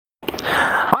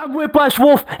I'm Whiplash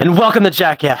Wolf, and welcome to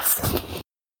Jackass.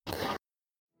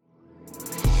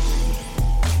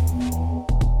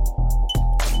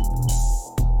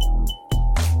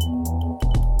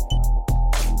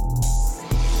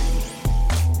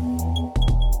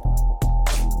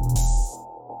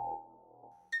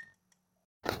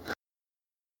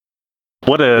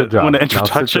 What an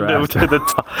introduction to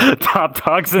the top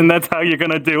dogs, and that's how you're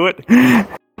gonna do it.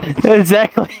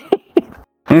 Exactly.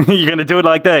 You're gonna do it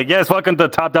like that. Yes, welcome to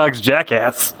Top Dogs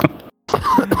Jackass.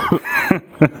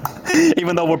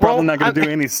 Even though we're probably not gonna do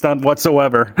any stunt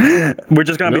whatsoever, we're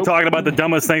just gonna be talking about the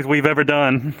dumbest things we've ever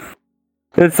done.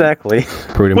 Exactly.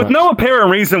 Pretty much. With no apparent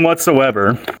reason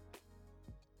whatsoever.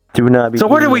 Do not be. So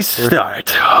where do we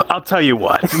start? I'll tell you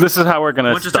what. This is how we're gonna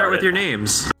Why don't you start with your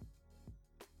names?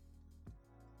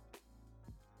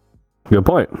 Good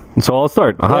point. So I'll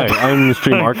start. Hi, I'm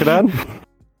Stream Arcadad.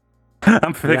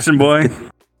 I'm Fiction Boy.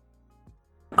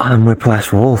 I'm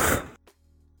Whiplash Wolf.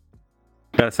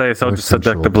 Gotta say so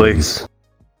seductively.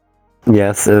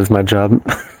 Yes, it is my job.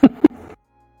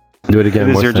 Do it again. It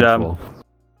is more your sensual.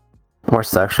 More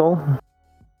sexual?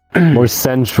 More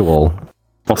sensual.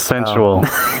 Well, sensual.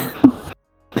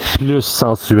 Plus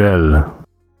sensuel.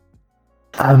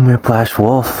 I'm Whiplash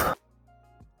Wolf.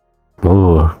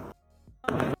 Oh.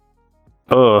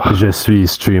 Oh, Je suis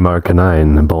Streamer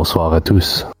Canine. Bonsoir à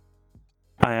tous.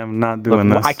 I am not doing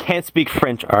this. I can't speak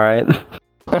French, alright?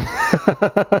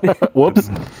 Whoops.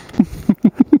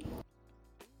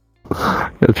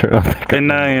 Turn off that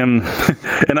And I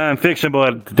am Fiction Boy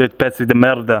de Betsy de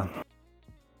Merda.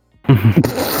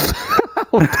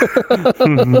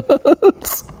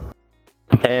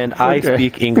 And I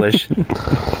speak English.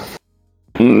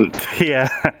 Yeah.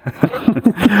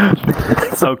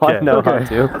 So Okay. I know how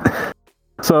to.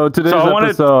 So today's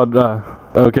episode.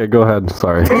 Okay, go ahead.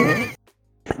 Sorry.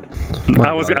 I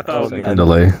thought it was a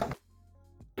delay.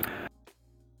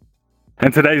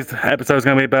 And today's episode is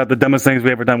going to be about the dumbest things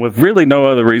we've ever done with really no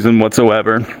other reason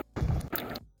whatsoever.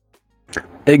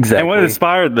 Exactly. And what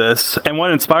inspired this, and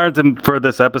what inspired them for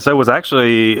this episode was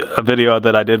actually a video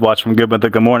that I did watch from Good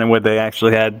Mythical Morning where they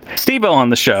actually had Steve-O on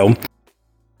the show.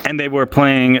 And they were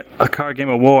playing a card game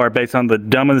of war based on the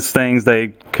dumbest things they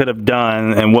could have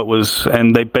done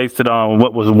and they based it on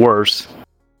what was worse.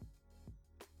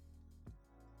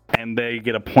 And they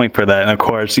get a point for that. And of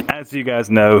course, as you guys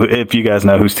know, if you guys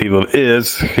know who Steve-O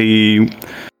is, he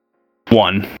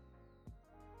won.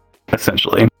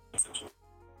 Essentially.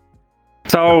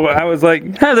 So I was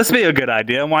like, hey, this would be a good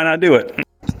idea. Why not do it?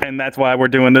 And that's why we're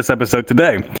doing this episode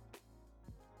today.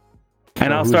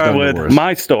 And I'll start with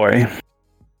my story.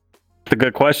 It's a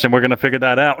good question. We're going to figure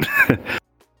that out.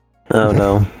 Oh,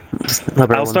 no.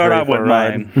 I'll start out with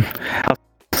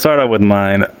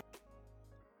mine.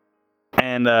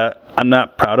 And I'm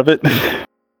not proud of it.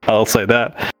 I'll say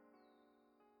that.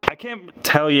 I can't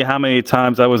tell you how many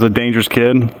times I was a dangerous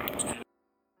kid.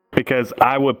 Because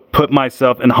I would put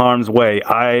myself in harm's way.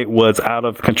 I was out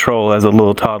of control as a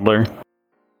little toddler.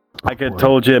 I could have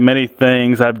told you many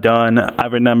things I've done. I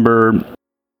remember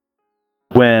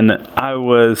when I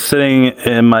was sitting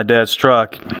in my dad's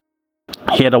truck.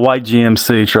 He had a white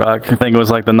GMC truck. I think it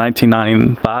was like the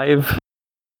 1995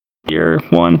 year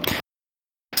one.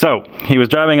 So, he was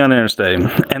driving on the interstate.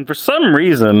 And for some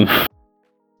reason,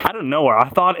 I don't know where, I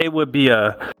thought it would be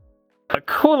a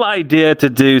cool idea to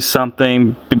do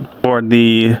something for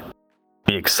the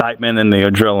excitement and the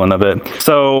adrenaline of it.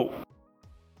 So,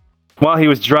 while he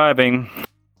was driving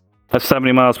at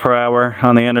 70 miles per hour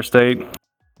on the interstate,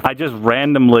 I just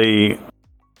randomly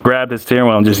grabbed his steering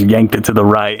wheel and just yanked it to the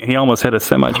right. He almost hit a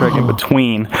semi-truck in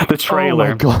between the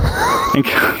trailer. Oh my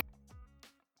God.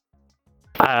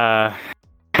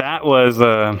 That was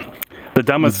the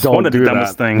dumbest, one of the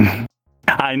dumbest thing.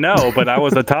 I know, but I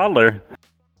was a toddler.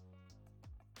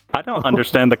 I don't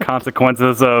understand the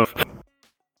consequences of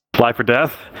life or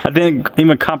death. I didn't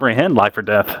even comprehend life or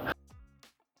death.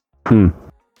 To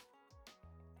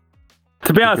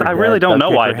be honest, I really don't know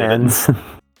why I did.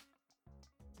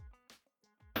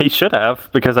 He should have,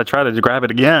 because I tried to grab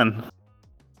it again.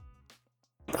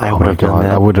 Oh my God,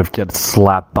 I would have get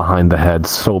slapped behind the head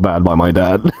so bad by my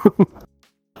dad.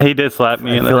 He did slap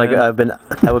me in the head.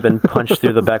 I would have been punched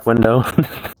through the back window.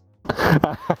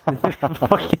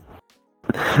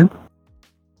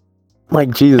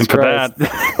 Like Jesus Christ.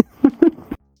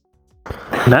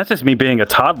 That's just me being a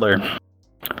toddler.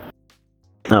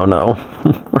 Oh no.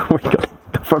 Where are we going to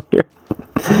go from here?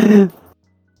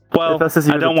 Well, I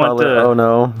don't want to. Oh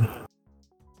no.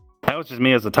 That was just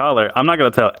me as a toddler. I'm not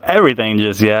going to tell everything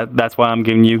just yet. That's why I'm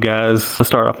giving you guys the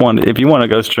start off one. If you want to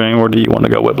go Stream, or do you want to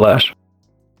go Whiplash?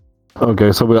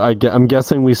 Okay, so I'm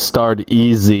guessing we start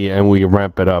easy and we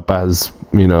ramp it up as,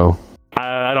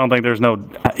 I don't think there's no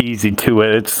easy to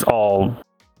it. It's all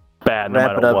bad no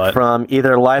Ramp it matter up what. from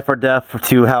either life or death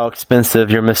to how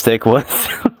expensive your mistake was.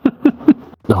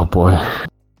 Oh boy.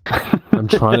 I'm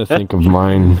trying to think of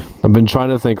mine. I've been trying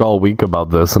to think all week about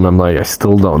this, and I'm like, I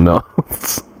still don't know.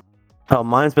 Oh,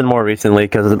 mine's been more recently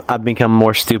because I've become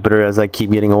more stupider as I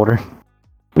keep getting older.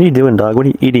 What are you doing, dog? What are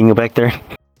you eating back there?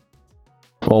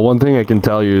 Well, one thing I can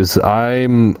tell you is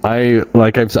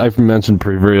like I've mentioned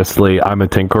previously, I'm a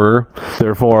tinkerer.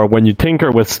 Therefore, when you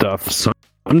tinker with stuff,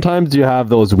 sometimes you have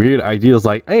those weird ideas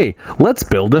like, hey, let's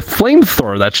build a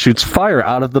flamethrower that shoots fire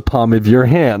out of the palm of your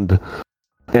hand.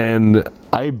 And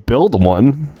I built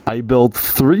one. I built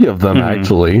 3 of them,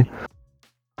 actually.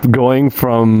 Going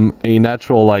from a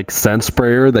natural, scent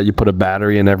sprayer that you put a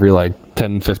battery in every,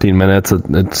 10-15 minutes,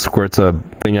 it squirts a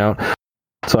thing out.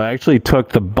 So I actually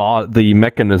took the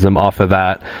mechanism off of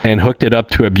that and hooked it up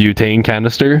to a butane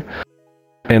canister.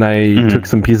 And I took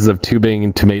some pieces of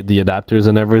tubing to make the adapters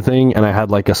and everything. And I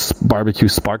had, a barbecue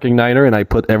spark igniter, and I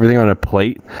put everything on a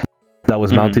plate that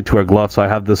was mounted to a glove. So I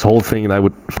have this whole thing, and I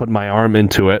would put my arm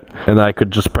into it, and I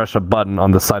could just press a button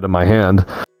on the side of my hand.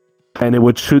 And it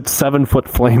would shoot 7-foot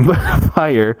flame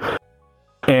fire.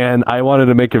 And I wanted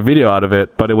to make a video out of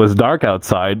it, but it was dark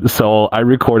outside, so I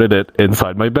recorded it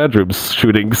inside my bedroom,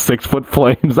 shooting 6-foot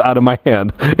flames out of my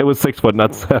hand. It was 6 foot,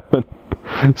 not 7.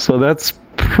 So that's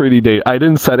pretty I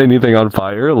didn't set anything on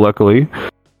fire, luckily.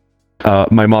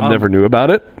 My mom never knew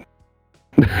about it.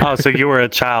 Oh, so you were a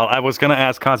child. I was going to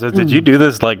ask Constance, did you do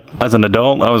this, as an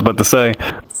adult? I was about to say.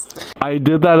 I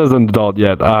did that as an adult,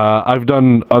 yet. I've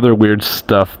done other weird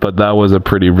stuff, but that was a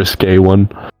pretty risque one.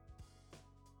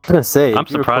 I was gonna say, I'm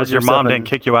surprised your mom didn't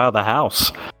kick you out of the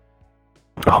house.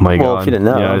 Oh my god. If you didn't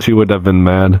know. Yeah, she would have been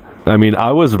mad. I mean,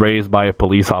 I was raised by a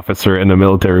police officer and a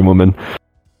military woman.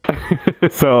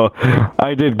 So,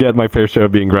 I did get my fair share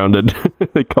of being grounded.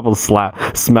 A couple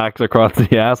smacks across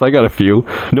the ass. I got a few.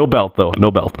 No belt, though. No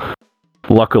belt.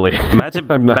 Luckily.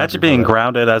 Imagine being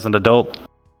grounded as an adult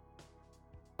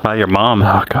by your mom.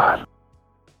 Oh god.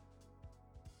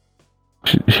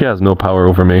 She has no power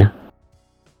over me.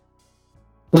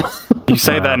 You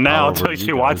say that now until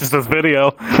she watches this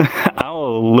video. I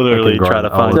will literally try to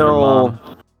find your mom.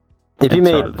 If you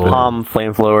made palm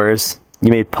flamethrowers,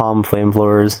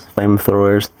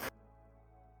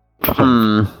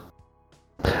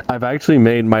 I've actually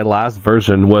made my last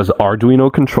version was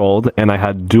Arduino controlled, and I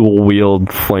had dual wield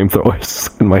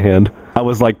flamethrowers in my hand. I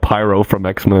was like Pyro from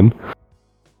X-Men.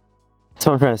 That's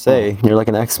what I'm trying to say. You're like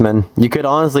an X-Men. You could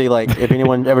honestly, if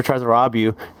anyone ever tries to rob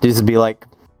you, just be like,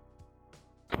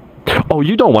 oh,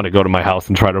 you don't want to go to my house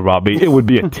and try to rob me. It would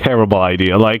be a terrible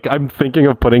idea. I'm thinking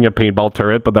of putting a paintball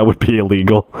turret, but that would be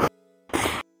illegal.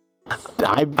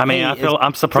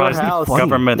 I'm surprised the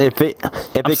government. If they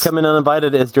come in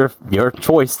uninvited, it's your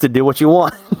choice to do what you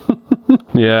want.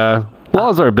 Yeah,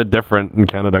 laws are a bit different in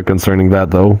Canada concerning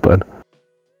that, though. But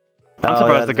I'm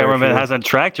surprised the government hasn't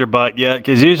tracked your butt yet,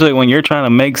 because usually when you're trying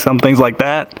to make some things like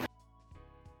that,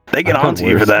 they get onto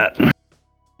you for that.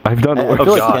 I've done. I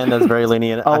feel like Canada's very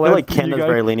lenient. I feel like Canada's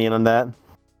very lenient on that.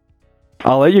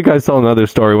 I'll let you guys tell another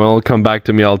story. When it'll come back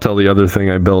to me, I'll tell the other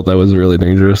thing I built that was really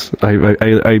dangerous.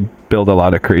 I build a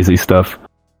lot of crazy stuff.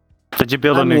 Did you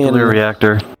build a nuclear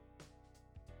reactor?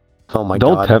 Oh my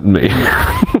god. Don't tempt me.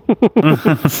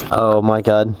 Oh my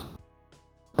god.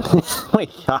 Oh my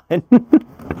god.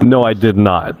 No, I did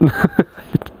not.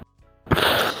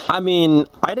 I mean,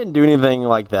 I didn't do anything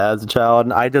like that as a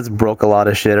child. I just broke a lot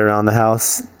of shit around the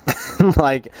house.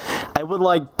 I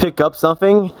would pick up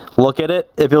something, look at it.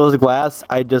 If it was glass,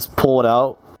 I'd just pull it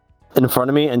out in front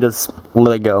of me and just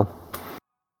let it go.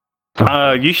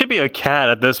 You should be a cat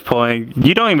at this point.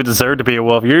 You don't even deserve to be a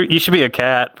wolf. You should be a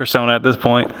cat persona at this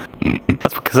point.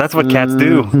 That's what cats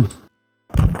do.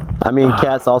 I mean,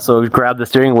 cats also grab the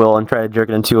steering wheel and try to jerk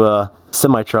it into a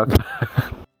semi-truck.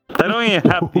 They don't even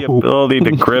have the ability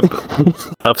to grip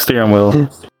a steering wheel.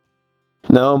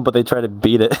 No, but they try to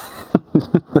beat it.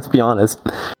 Let's be honest.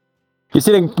 You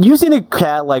seen a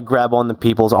cat grab on the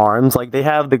people's arms? They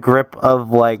have the grip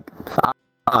of I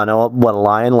don't know what, a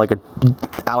lion, a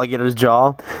alligator's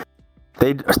jaw.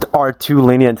 They are too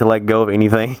lenient to let go of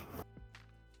anything.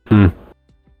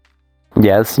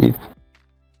 Yes.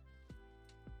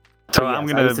 So I'm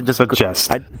gonna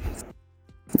suggest.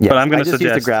 Yeah, but I'm gonna I just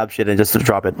suggest used to grab shit and just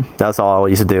drop it. That's all I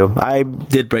used to do. I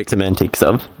did break some antiques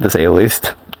of, to say the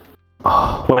least.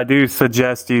 What I do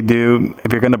suggest you do,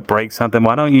 if you're gonna break something,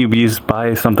 why don't you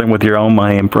buy something with your own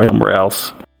money and break somewhere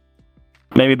else?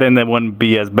 Maybe then it wouldn't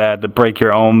be as bad to break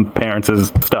your own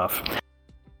parents' stuff.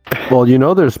 Well,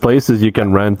 there's places you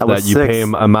can rent I was that you 6. pay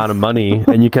amount of money,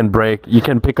 and you can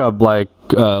pick up like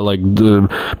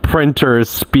the printers,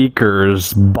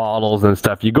 speakers, bottles, and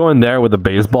stuff. You go in there with a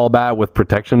baseball bat with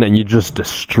protection, and you just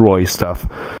destroy stuff.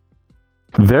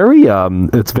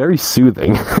 It's very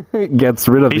soothing. It gets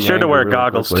rid of. Be sure to wear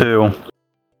goggles too.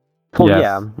 Well,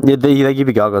 Yes. yeah, they give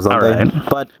you goggles, don't they? Alright.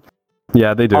 But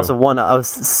Yeah, they do. also, 1, I was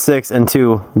 6, and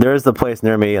 2, there is a place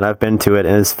near me, and I've been to it,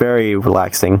 and it's very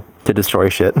relaxing to destroy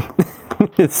shit.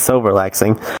 It's so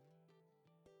relaxing.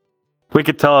 We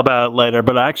could tell about it later,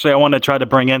 but actually I want to try to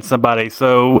bring in somebody.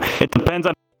 So it depends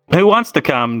on who wants to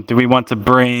come. Do we want to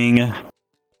bring...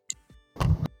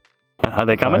 Are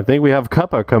they coming? I think we have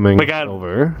Kappa coming We got-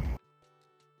 over.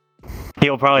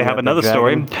 He'll probably have the another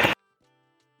story. dragon.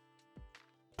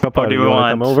 Kappa, Or do you we wanna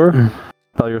want- come over?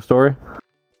 Tell your story.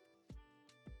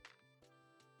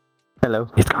 Hello.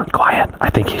 He's gone quiet. I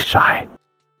think he's shy.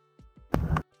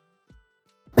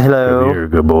 Hello. Come here,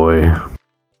 good boy.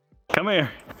 Come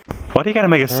here. Why do you gotta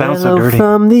make it sound so Hello dirty?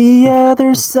 from the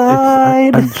other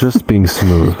side. I'm just being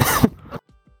smooth.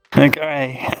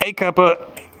 Okay. Hey, Kappa.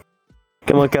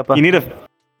 Come on, Kappa. You need a...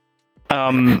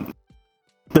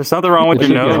 There's something wrong with What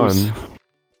your you nose. doing?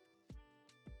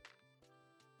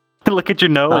 Look at your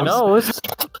nose. I know.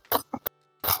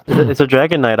 It's a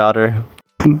dragon night otter.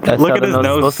 That's Look how at the his nose is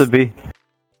nose. supposed to be.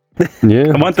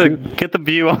 Yeah. I want to get the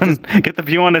view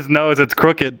on his nose. It's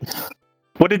crooked.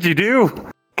 What did you do?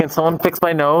 Can someone fix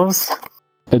my nose?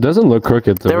 It doesn't look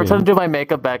crooked to They were me. trying to do my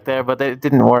makeup back there, but it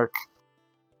didn't work.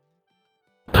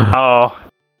 Oh,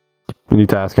 We need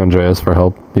to ask Andreas for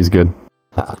help. He's good.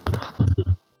 I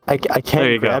There can't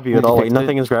you go. grab you at all. Like,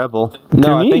 nothing is grabbable. To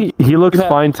No, I me, think he looks you have-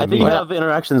 fine to I me. think you have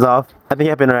interactions off.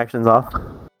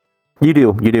 You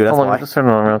do. That's Hold on, why. just turn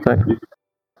it on real quick.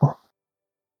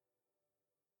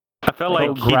 I felt like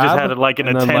Go he just grab had like an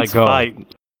and then let intense go.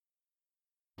 fight.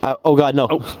 Oh God, no.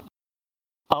 Oh.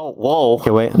 Oh, whoa.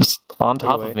 Okay, wait. Just on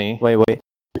top wait, of me. Wait.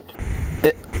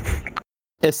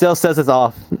 It still says it's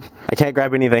off. I can't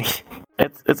grab anything.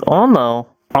 It's on though.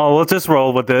 Oh, let's just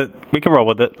roll with it. We can roll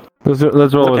with it. Let's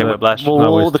roll Okay, with it. Whiplash. We'll Not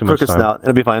roll waste the too much crooked time. snout.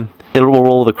 It'll be fine. We'll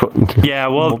roll the crooked. Yeah,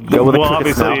 well, Go with the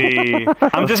crooked obviously,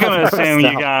 I'm just gonna assume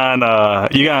you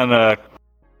got a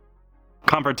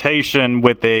confrontation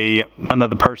with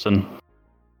another person.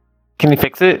 Can you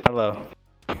fix it? Hello.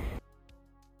 Yeah,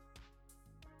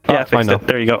 I I fixed know. it.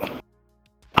 There you go.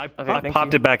 I thank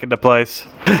popped you. it back into place.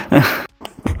 I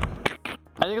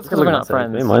think it's because we're not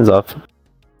friends. Mine's off.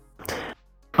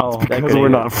 Oh, Because we're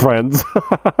not friends.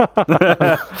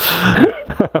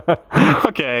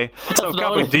 okay. So, No.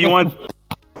 Kelvin, do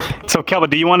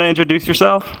you want to introduce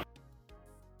yourself?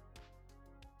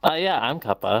 Yeah, I'm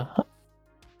Kappa.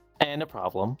 And a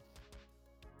problem.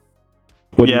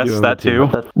 What do you Yes, do on that the team?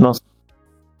 too. That most.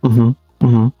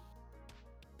 Mm-hmm.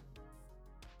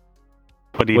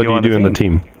 What do you What do do you on do in the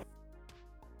team? team?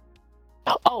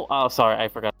 Oh, sorry, I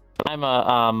forgot. I'm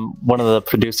one of the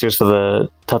producers for the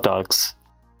Tough Dogs.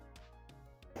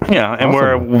 Yeah, and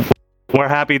Awesome. we're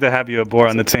happy to have you aboard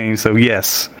on the team. So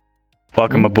yes,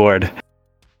 welcome aboard.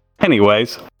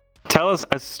 Anyways, tell us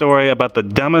a story about the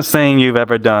dumbest thing you've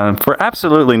ever done for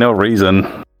absolutely no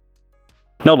reason,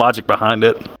 no logic behind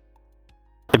it,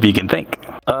 if you can think.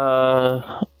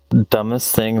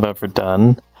 Dumbest thing I've ever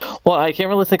done. Well, I can't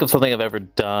really think of something I've ever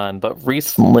done, but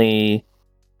recently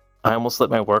I almost lit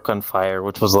my work on fire,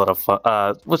 which was a lot of fun.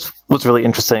 Which was really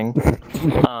interesting.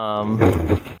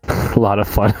 A lot of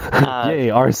fun. Yay,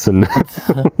 arson.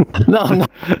 No.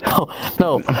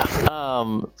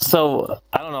 So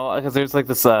I don't know because there's like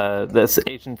this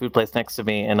Asian food place next to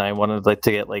me, and I wanted like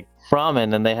to get like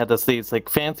ramen, and they had these like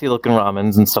fancy looking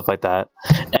ramens and stuff like that.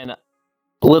 And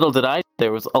little did I,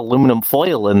 there was aluminum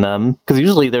foil in them because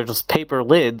usually they're just paper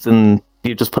lids, and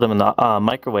you just put them in the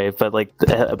microwave, but like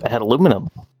it had aluminum.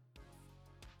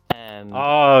 And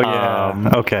Oh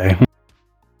yeah. Okay.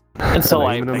 And so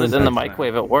I Aluminum put it is in the nice.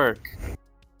 microwave at work.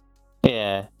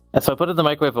 Yeah. And so I put it in the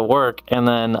microwave at work, and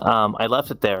then I left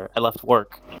it there. I left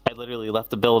work. I literally left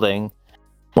the building,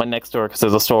 went next door because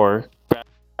there's a store,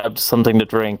 grabbed something to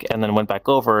drink, and then went back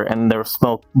over, and there was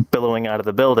smoke billowing out of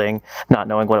the building, not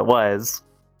knowing what it was.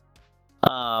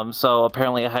 So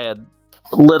apparently I had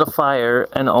lit a fire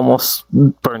and almost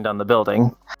burned down the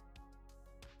building.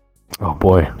 Oh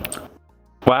boy.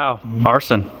 Wow.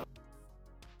 Arson.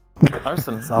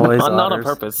 Arson. It's always not on otters.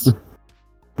 purpose.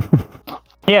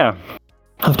 Yeah.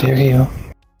 How dare you?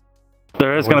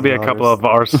 There is going to be a Always couple of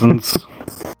arsons.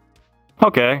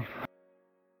 Okay.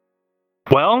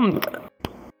 Well,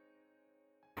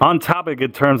 on topic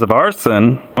in terms of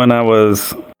arson, when I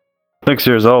was 6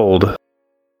 years old,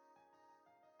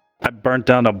 I burnt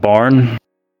down a barn.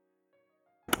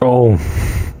 Oh,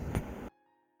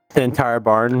 The entire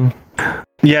barn.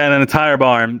 Yeah, in an entire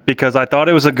barn, because I thought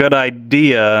it was a good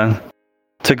idea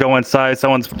to go inside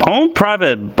someone's own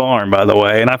private barn, by the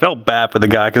way. And I felt bad for the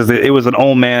guy because it was an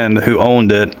old man who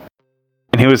owned it,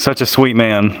 and he was such a sweet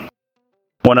man.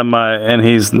 And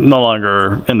he's no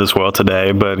longer in this world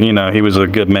today, but he was a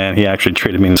good man. He actually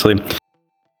treated me nicely.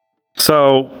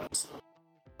 So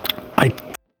I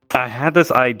had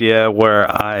this idea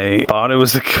where I thought it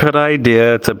was a good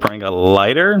idea to bring a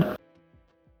lighter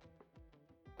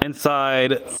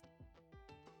inside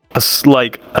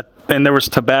and there was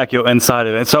tobacco inside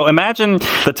of it. So imagine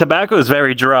the tobacco is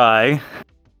very dry.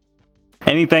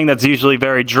 Anything that's usually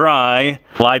very dry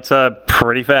lights up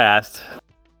pretty fast.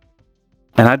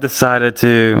 And I decided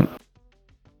to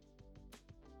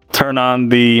turn on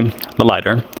the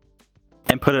lighter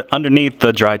and put it underneath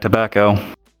the dry tobacco.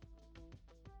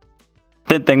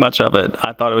 Didn't think much of it.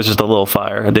 I thought it was just a little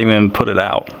fire. I didn't even put it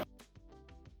out.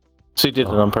 So you did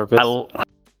it on purpose?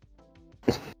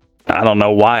 I don't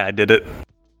know why I did it.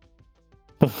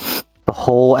 The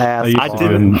whole ass. I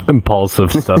did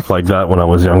impulsive stuff like that when I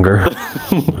was younger.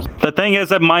 The thing is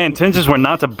that my intentions were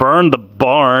not to burn the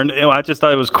barn. I just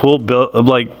thought it was cool.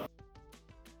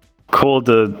 Cool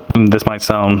to. This might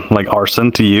sound like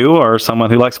arson to you or someone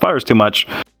who likes fires too much.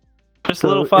 Just a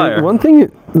little fire. One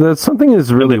thing something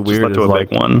is really weird is a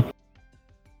big one.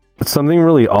 Something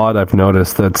really odd I've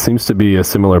noticed that seems to be a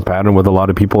similar pattern with a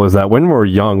lot of people is that when we're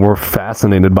young, we're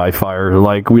fascinated by fire.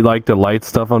 Like, we like to light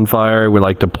stuff on fire. We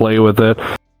like to play with it.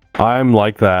 I'm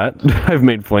like that. I've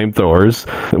made flamethrowers.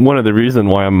 One of the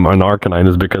reasons why I'm an Arcanine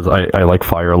is because I like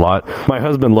fire a lot. My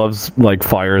husband loves like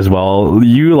fire as well.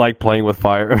 You like playing with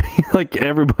fire. Like,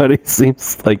 everybody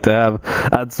seems like to have,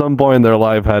 at some point in their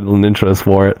life, had an interest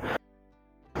for it.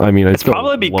 I mean, it's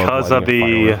probably because of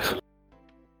the...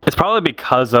 It's probably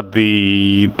because of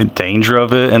the danger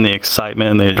of it and the excitement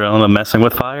and the adrenaline of messing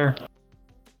with fire.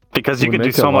 Because you can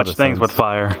do so much things with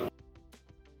fire.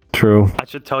 True. I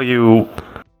should tell you,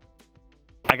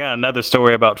 I got another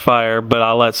story about fire, but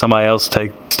I'll let somebody else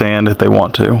take stand if they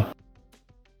want to.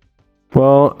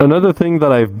 Well, another thing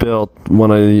that I've built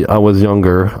when I was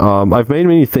younger, I've made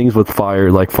many things with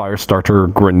fire, like fire starter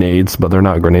grenades, but they're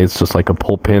not grenades, just like a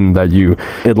pull pin that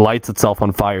it lights itself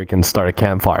on fire. You can start a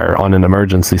campfire on an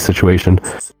emergency situation.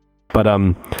 But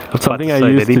something I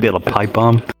used to build a pipe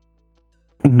bomb.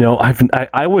 No,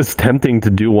 I was tempting to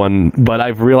do one, but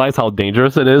I've realized how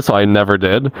dangerous it is, so I never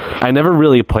did. I never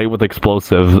really played with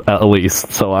explosives, at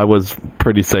least, so I was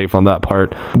pretty safe on that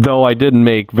part. Though I did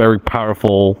make very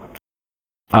powerful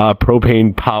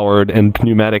propane-powered and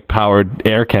pneumatic-powered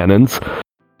air cannons.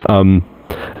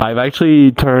 I've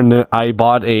actually I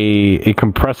bought a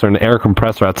compressor, an air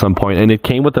compressor at some point, and it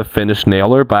came with a finished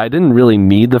nailer, but I didn't really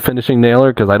need the finishing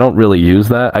nailer because I don't really use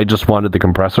that. I just wanted the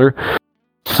compressor.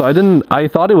 So I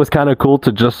thought it was kind of cool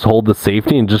to just hold the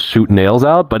safety and just shoot nails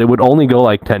out, but it would only go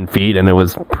like 10 feet and it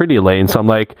was pretty lame. So I'm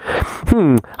like,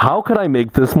 how could I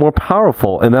make this more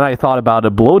powerful? And then I thought about a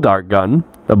dart gun.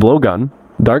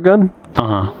 Dart gun?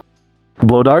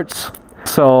 Blow darts.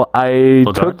 So I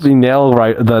took the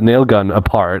nail gun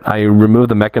apart. I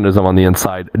removed the mechanism on the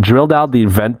inside, drilled out the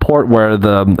vent port where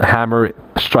the hammer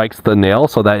strikes the nail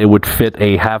so that it would fit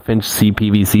a 1/2-inch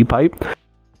CPVC pipe.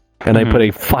 And I put a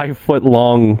 5-foot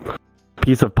long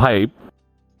piece of pipe.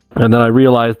 And then I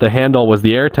realized the handle was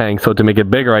the air tank. So to make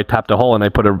it bigger, I tapped a hole and I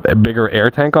put a bigger air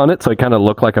tank on it. So it kind of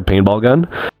looked like a paintball gun.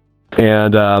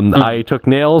 And I took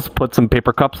nails, put some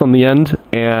paper cups on the end,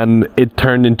 and it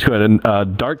turned into a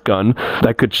dart gun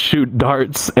that could shoot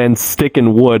darts and stick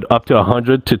in wood up to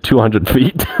 100 to 200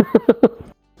 feet.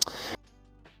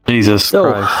 Jesus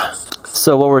Christ.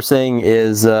 So what we're saying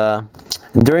is,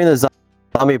 during the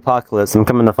zombie apocalypse, I'm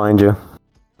coming to find you.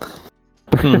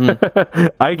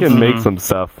 I can make some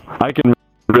stuff. I can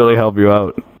really help you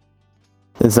out.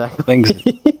 Exactly.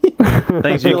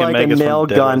 Things you can like make a nail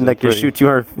gun that can shoot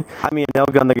 200. A nail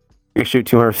gun that can shoot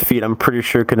 200 feet. I'm pretty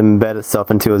sure could embed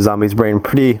itself into a zombie's brain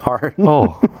pretty hard.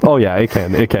 Oh yeah, it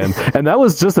can. And that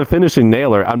was just a finishing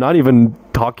nailer. I'm not even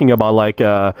talking about like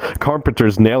a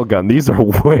carpenter's nail gun. These are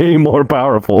way more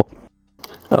powerful.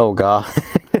 Oh god.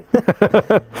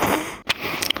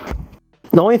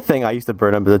 The only thing I used to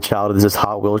burn up as a child is just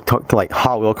Hot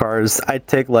Wheel cars. I'd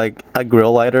take like a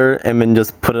grill lighter and then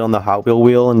just put it on the Hot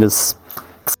Wheel and just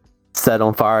set it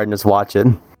on fire and just watch it.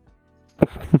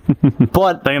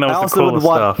 But I also would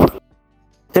watch. Stuff.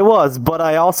 It was, but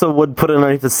I also would put it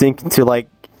underneath the sink to like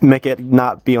make it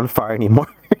not be on fire anymore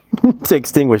to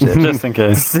extinguish it, just in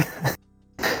case.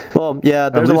 Well, yeah,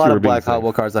 there's a lot of black Hot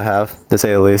Wheel cars I have, to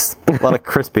say the least. A lot of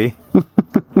crispy.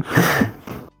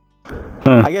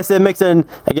 I guess it makes it.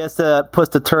 I guess puts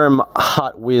the term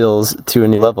Hot Wheels to a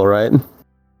new level, right?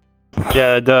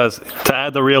 Yeah, it does. To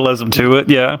add the realism to it,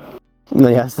 yeah.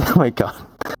 Yes. Oh my god.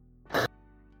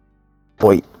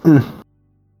 Wait.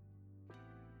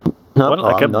 No, Well,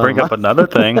 I could bring up another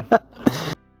thing.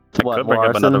 What, more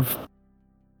arson?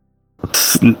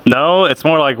 No, it's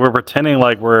more like we're pretending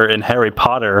like we're in Harry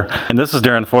Potter, and this is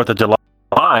during 4th of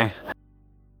July.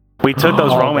 We took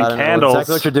those Roman God, I know candles.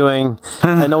 exactly what you're doing.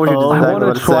 I know what you're doing. I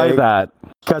want to try that.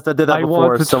 Because I did that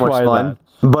before. It's so much fun.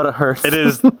 But it hurts. It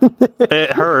is.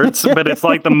 It hurts, but it's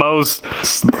like the most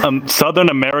Southern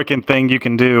American thing you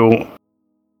can do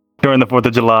during the 4th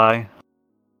of July.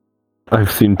 I've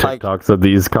seen TikToks of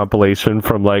these compilation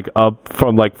from like up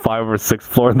from like 5 or 6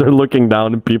 floors. They're looking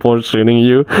down and people are shooting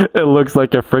you. It looks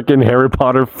like a freaking Harry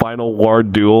Potter Final War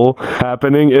duel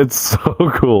happening. It's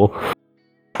so cool.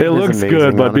 It looks amazing,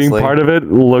 good, but honestly, being part of it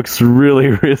looks really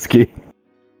risky.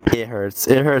 It hurts.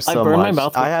 It hurts so much. My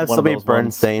mouth. I have so many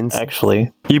burn stains.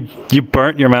 Actually, you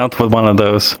burnt your mouth with one of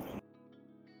those.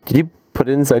 Did you put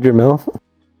it inside your mouth?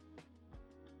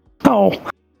 No,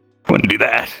 wouldn't do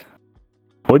that.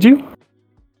 Would you?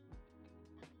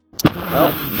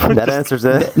 Oh, that answers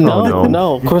it.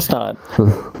 No, of course not.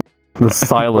 The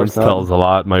silence tells a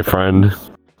lot, my friend.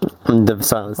 The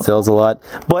silence tells a lot.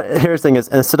 But here's the thing: is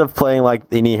instead of playing like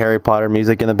any Harry Potter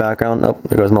music in the background, oh,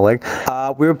 there goes my leg.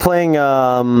 We were playing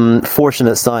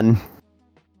Fortunate Son.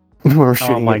 We were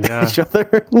shooting each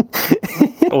other.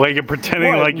 Like you're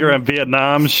pretending like you're in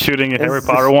Vietnam shooting at Harry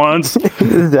Potter ones.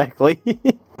 Exactly.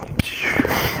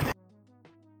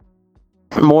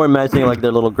 More imagining like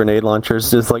their little grenade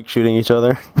launchers just like shooting each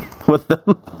other with them.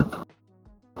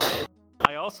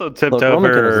 I also tipped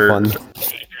over.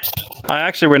 I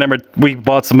actually remember we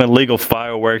bought some illegal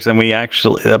fireworks, and we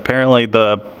actually apparently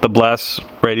the blast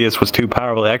radius was too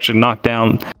powerful. It actually knocked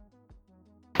down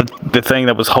the thing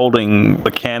that was holding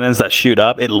the cannons that shoot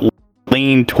up. It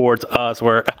leaned towards us.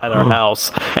 We're at our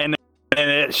house, and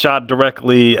it shot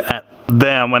directly at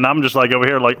them. And I'm just like over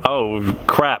here, like, oh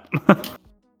crap.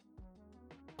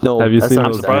 No, have you seen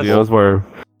those videos where?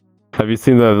 Have you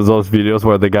seen those videos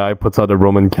where the guy puts out a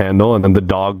Roman candle and then the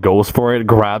dog goes for it,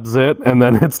 grabs it, and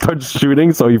then it starts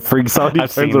shooting? So he freaks out, he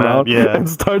turns around, and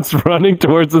starts running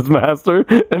towards his master,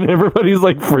 and everybody's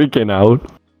like freaking out.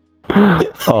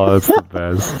 Oh, that's the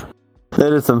best.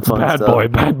 That is some fun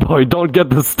stuff. Bad boy, don't get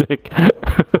the stick.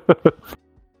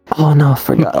 Oh no, I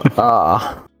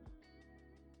forgot.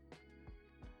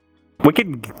 We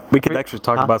could actually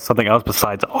talk about something else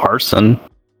besides arson.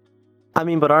 I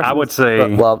mean, but arson. I would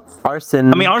say,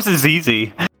 arson. I mean, arson is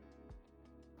easy.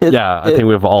 I think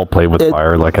we've all played with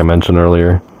fire, like I mentioned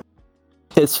earlier.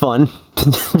 It's fun.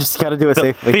 Just gotta do it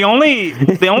safely. The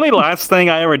only last thing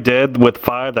I ever did with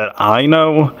fire that I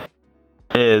know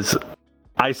is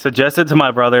I suggested to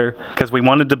my brother because we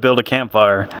wanted to build a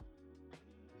campfire,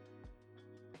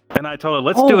 and I told him,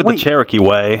 let's do it the Cherokee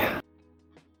way.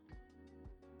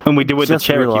 And we do it the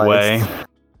Cherokee way.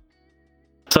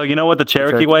 So you know what the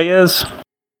Cherokee way is?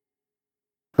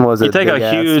 You take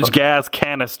a huge gas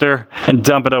canister and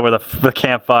dump it over the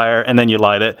campfire, and then you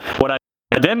light it. What I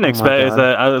didn't expect is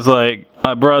that I was like,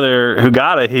 my brother who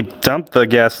got it, he dumped the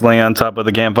gasoline on top of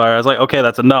the campfire. I was like, okay,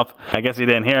 that's enough. I guess he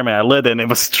didn't hear me. I lit it, and it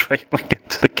was straight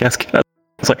into the gas can.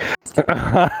 It's like,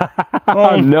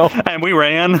 oh no! And we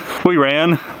ran,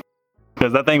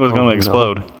 because that thing was going to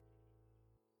explode.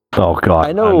 Oh god!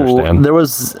 I know there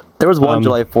was one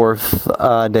July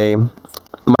 4th day.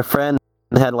 My friend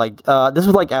had like this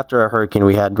was like after a hurricane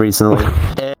we had recently,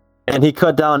 and he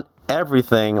cut down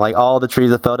everything, like all the trees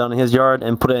that fell down in his yard,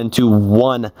 and put it into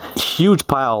one huge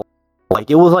pile.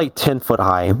 Like it was like 10 foot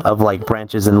high of like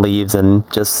branches and leaves and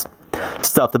just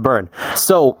stuff to burn.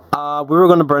 So we were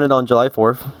going to burn it on July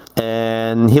 4th,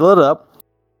 and he lit it up.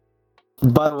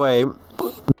 By the way,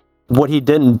 what he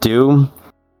didn't do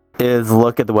is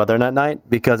look at the weather that night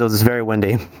because it was very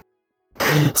windy.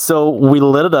 So we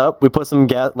lit it up. We put some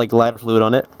gas, like lighter fluid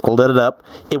on it. Lit it up.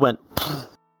 It went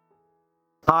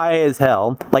high as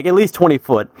hell, like at least 20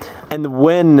 foot. And the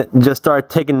wind just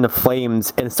started taking the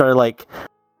flames and started like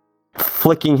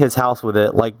flicking his house with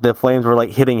it. Like the flames were like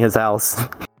hitting his house.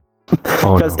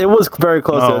 Because it was very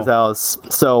close to his house.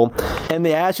 So, and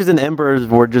the ashes and embers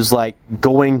were just like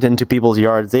going into people's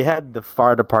yards. They had the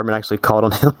fire department actually called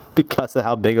on him because of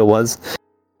how big it was.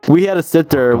 We had to sit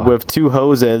there with 2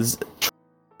 hoses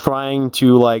trying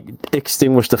to like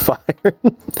extinguish the fire.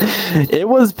 It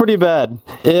was pretty bad.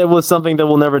 It was something that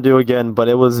we'll never do again, but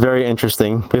it was very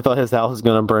interesting. We thought his house was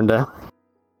going to burn down.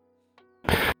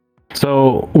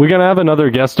 So we're gonna have another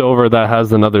guest over that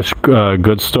has another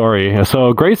good story.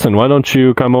 So Grayson, why don't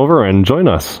you come over and join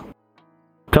us?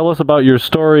 tell us about your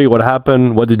story. What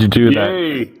happened? What did you do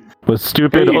that was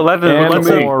stupid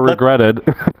or regretted?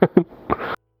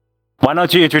 Why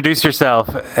don't you introduce yourself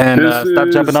and stop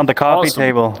jumping on the coffee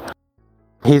table?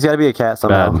 He's got to be a cat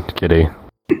somehow. Bad kitty.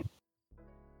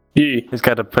 He's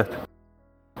got to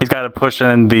push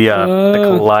in the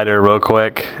collider real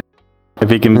quick. If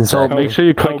he can. So make sure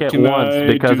you click it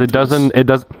once because it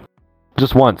does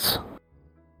just once.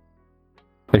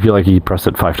 I feel like he pressed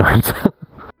it 5 times.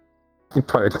 You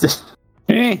probably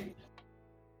did.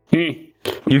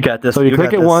 You got this. So you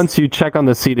click it once, you check on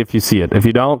the seat if you see it. If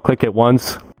you don't, click it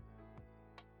once.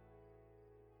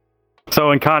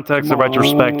 So in context of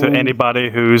retrospect to anybody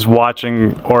who's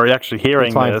watching or actually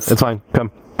hearing this. It's fine.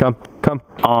 Come.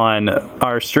 On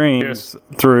our streams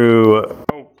through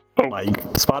like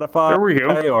Spotify. There we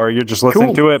go. Or you're just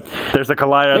listening to it. There's a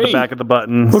collider at the back of the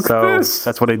button. Look at this.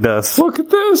 That's what he does. Look at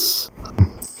this.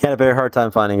 He had a very hard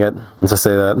time finding it. Let's just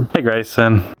say that. Hey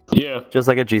Grayson. Yeah. Just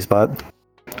like a G-spot.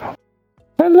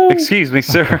 Hello. Excuse me,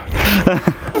 sir.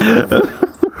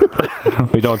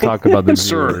 We don't talk about this.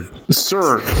 Sir.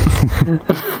 Sir.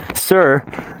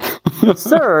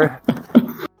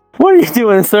 What are you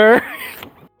doing, sir?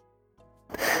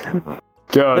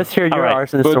 God. Let's hear your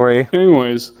arson story.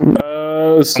 Anyways,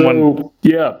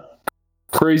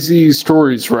 crazy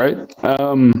stories, right?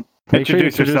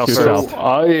 Introduce yourself. So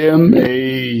I am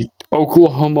a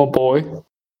Oklahoma boy.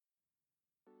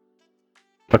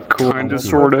 A cool Kinda,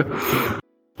 sorta.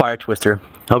 Fire Twister.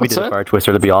 Hope you What's did a that? Fire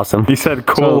Twister. That'd be awesome. You said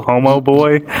cool homo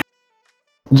boy.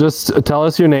 Just tell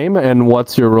us your name and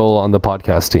what's your role on the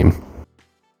podcast team.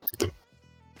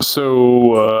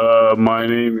 So, my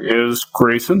name is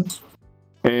Grayson,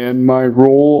 and my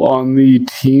role on the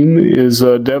team is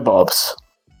DevOps.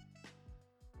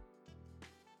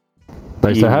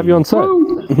 Nice to have you on set.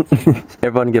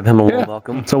 Everyone give him a warm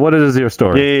welcome. So what is your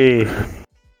story? Yay.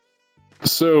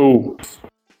 So,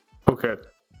 okay.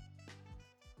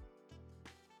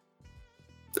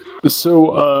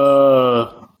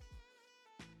 So,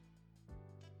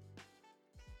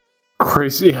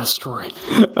 crazy ass story.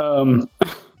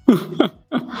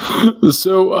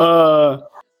 So,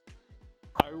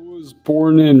 I was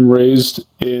born and raised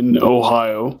in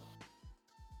Ohio.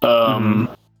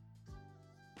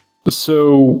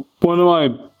 So one of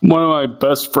my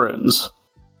best friends,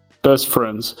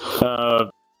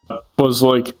 was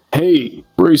like, "Hey,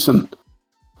 Grayson,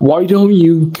 why don't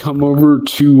you come over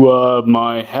to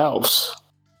my house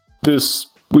this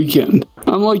weekend?"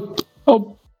 I'm like,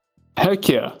 "Oh, heck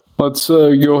yeah, let's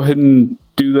go ahead and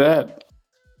do that.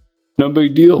 No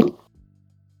big deal."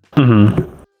 Mm-hmm.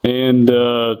 And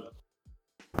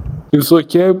he was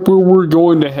like, "Yeah, we're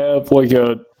going to have like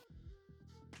a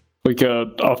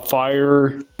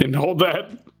fire and all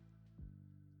that."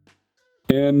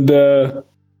 And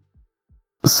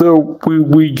so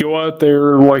we go out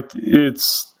there, like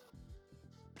it's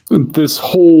this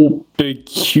whole big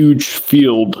huge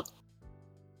field,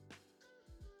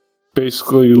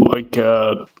 basically like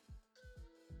there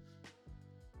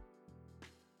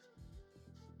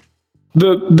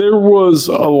was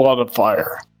a lot of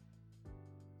fire.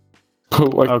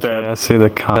 Put like that. I see the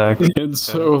contact. And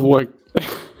so like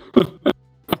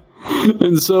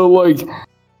and so like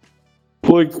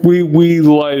we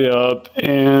light up,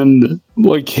 and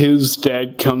like his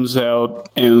dad comes out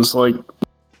and is like,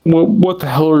 what the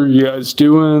hell are you guys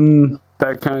doing?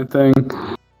 That kind of thing.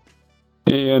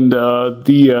 And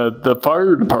the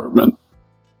fire department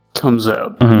comes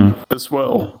out as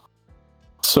well.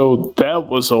 So that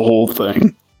was a whole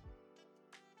thing.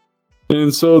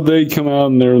 And so they come out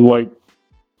and they're like,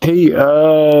 "Hey,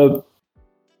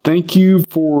 thank you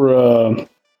for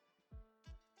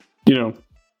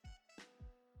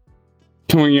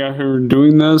coming out here and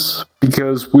doing this,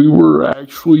 because we were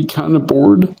actually kind of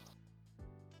bored."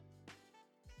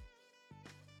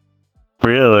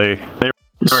 Really? They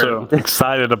were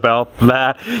excited about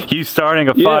that. You starting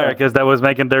a fire because that was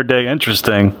making their day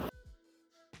interesting.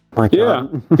 My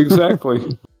God. Yeah,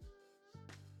 exactly.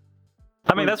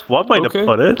 I mean, that's one way to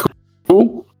put it.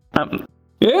 Cool.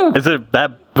 Yeah. Was it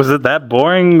that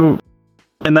boring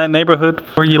in that neighborhood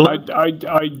where you live?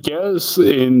 I guess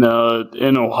in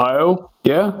Ohio.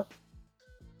 Yeah.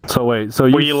 So wait, so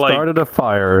you started a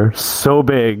fire so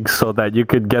big so that you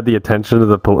could get the attention of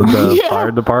the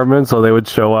fire department, so they would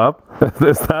show up?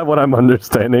 Is that what I'm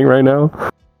understanding right now?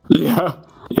 Yeah.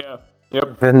 Yeah.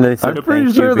 Yep. And they said, I'm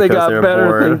pretty sure they got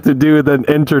better things to do than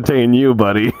entertain you,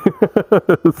 buddy.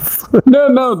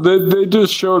 No, they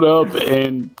just showed up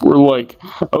and were like,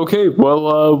 "Okay,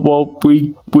 well,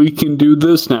 we can do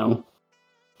this now."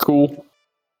 Cool.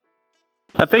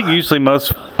 I think usually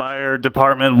most fire fire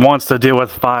department wants to deal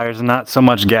with fires, not so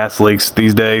much gas leaks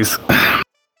these days.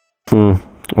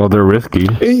 Well, they're risky.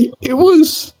 It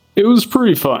was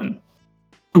pretty fun.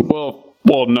 Well,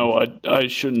 no, I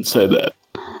shouldn't say that.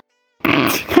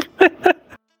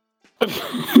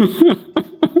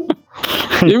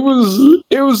 It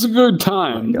was a good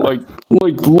time. Like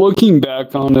looking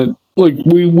back on it, like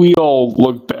we all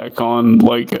look back on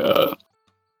like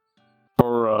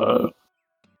our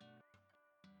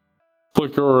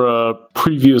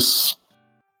previous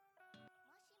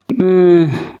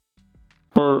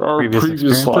our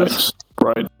previous lives,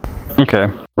 right? Okay.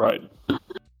 Right.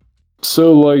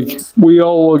 So, like, we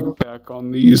all look back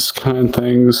on these kind of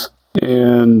things,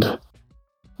 and,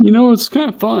 it's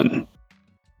kind of fun.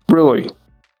 Really.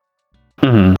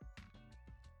 Mm-hmm.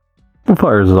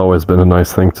 Fires has always been a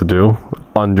nice thing to do.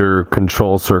 Under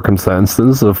controlled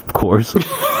circumstances, of course.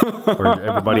 Where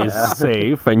everybody's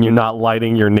safe and you're not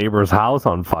lighting your neighbor's house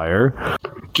on fire.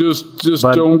 Just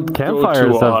But don't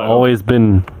campfires go to have Ohio. always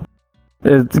been...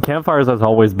 Campfires has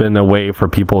always been a way for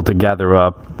people to gather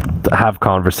up, have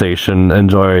conversation,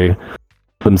 enjoy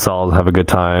themselves, have a good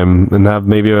time, and have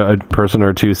maybe a person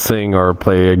or two sing or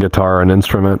play a guitar or an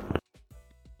instrument.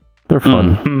 They're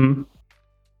fun.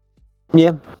 Mm-hmm.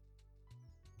 Yeah.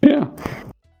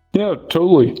 Yeah,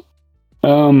 totally.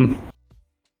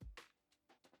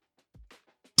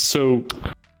 So,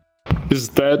 is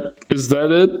that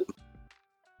it?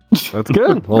 That's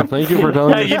good. Well, thank you for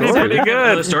telling Hey, me you the did story. pretty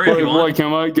good. Story if you want. Like,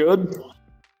 am I good?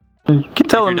 You can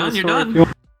tell If them you're the done, story you're if you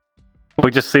want. We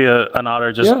just see an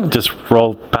otter just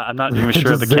roll. I'm not even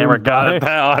sure if the Just camera zoom got by. it.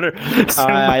 That otter.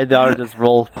 I doubt it just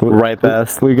rolled right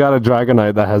past. We got a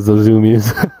Dragonite that has the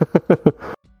zoomies.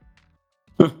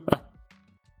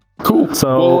 Cool.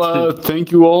 So- Well,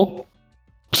 thank you all.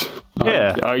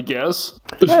 Yeah. I guess.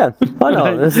 Yeah, I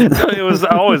know. This is, It was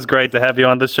always great to have you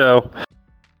on the show.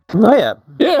 oh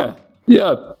yeah.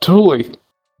 Yeah, totally.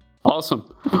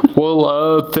 Awesome.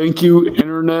 Well, thank you,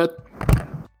 Internet.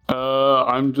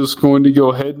 I'm just going to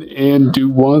go ahead and do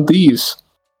one of these.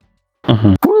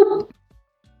 Whoop.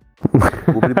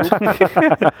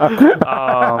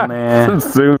 Oh man,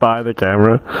 Zoom by the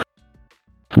camera.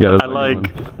 Yeah, I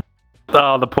like.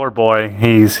 Oh, the poor boy.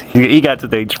 He got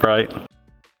stage fright.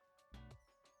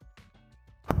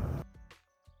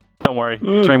 Don't worry,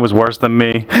 Dream was worse than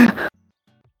me.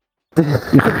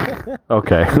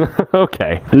 Okay.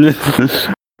 Okay.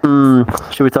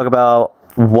 Should we talk about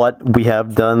what we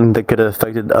have done that could have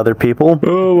affected other people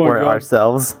Oh my or god.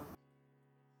 ourselves?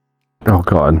 Oh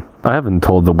god, I haven't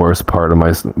told the worst part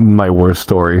of my worst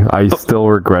story. I still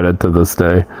regret it to this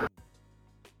day.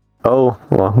 Oh,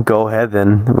 well, go ahead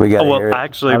then. We got Oh, to hear well, it.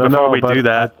 actually, I don't before know, we but do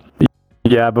that,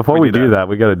 Yeah, before We we do do that. that,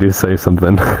 we gotta say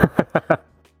something.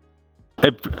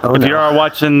 if Oh, you no. are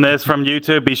watching this from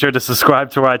YouTube, be sure to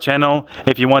subscribe to our channel.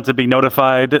 If you want to be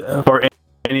notified for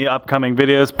any upcoming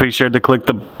videos, be sure to click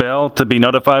the bell to be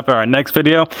notified for our next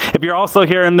video. If you're also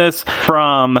hearing this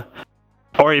from,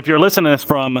 or if you're listening to this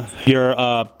from your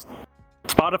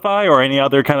Spotify or any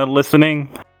other kind of listening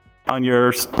on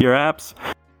your apps,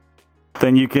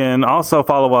 then you can also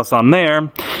follow us on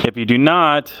there. If you do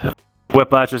not,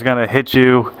 Whiplash is going to hit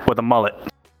you with a mullet.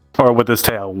 Or with his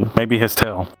tail. Maybe his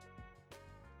tail.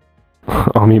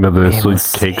 I'll need another sweet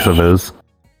was cakes of his.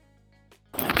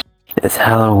 It's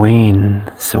Halloween,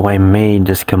 so I may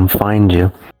just come find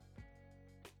you.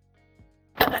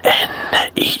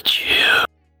 And eat you.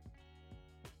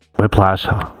 Whiplash,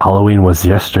 Halloween was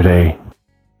yesterday.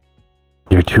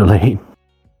 You're too late.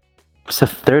 It's the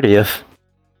 30th.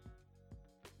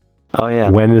 Oh, yeah.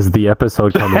 When is the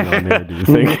episode coming on there, do you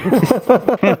think?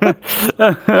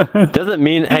 Doesn't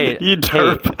mean, hey, You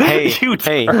derp. hey, You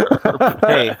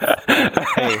hey.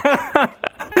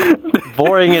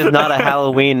 Boring is not a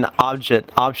Halloween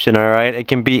option, alright? It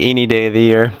can be any day of the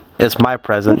year. It's my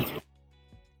present.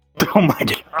 Oh my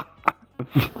god.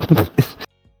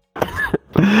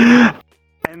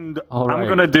 And All I'm right.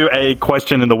 going to do a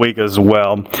question in the week as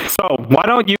well. So, why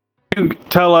don't you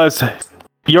tell us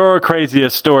your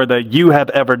craziest story that you have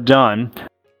ever done?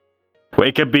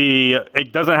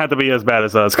 It doesn't have to be as bad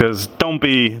as us, because don't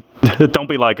be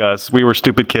like us. We were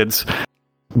stupid kids.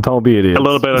 Don't be idiots. A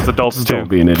little bit as adults too. Don't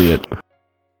be an idiot.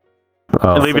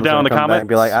 Leave it down in the Come back and comments.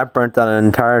 be like, I burnt down an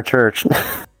entire church.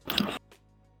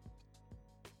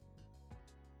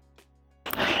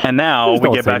 And now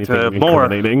we get back to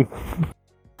more.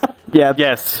 Yeah.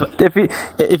 Yes. If you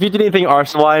did anything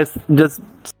arson-wise, just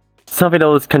something that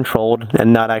was controlled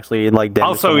and not actually like damage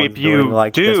Also, someone's if you doing,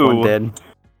 like this one did.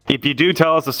 If you do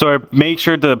tell us a story, make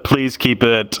sure to please keep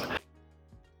it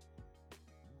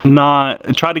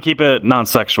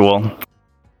non-sexual.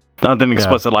 Nothing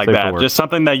explicit like safe that. for work. Just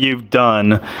something that you've done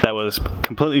that was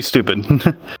completely stupid.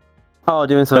 Oh,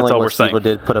 doing something That's all like we're what Steve saying.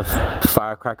 did, put a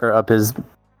firecracker up his.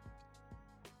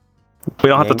 We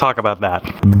don't have to Yank. talk about that.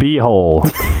 B-hole.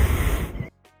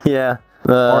 Yeah.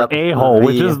 Or A-hole,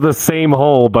 which is the same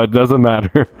hole, but doesn't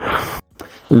matter.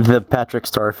 the Patrick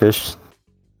Starfish.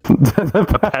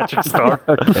 Patrick Star.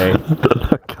 Okay.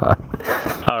 Oh,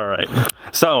 God. All right.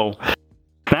 So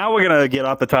now we're gonna get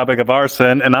off the topic of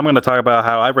arson, and I'm gonna talk about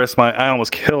how I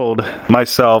almost killed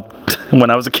myself when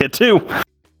I was a kid too,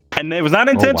 and it was not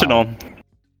intentional.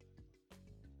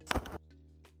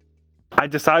 I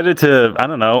decided to, I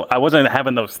don't know, I wasn't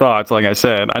having those thoughts, like I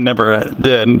said. I never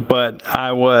did, but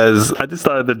I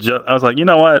decided to I was like, you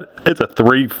know what? It's a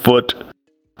 3-foot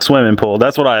swimming pool.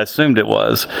 That's what I assumed it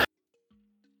was.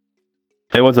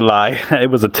 It was a lie. It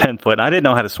was a 10-foot. I didn't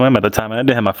know how to swim at the time. I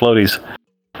didn't have my floaties.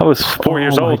 I was 4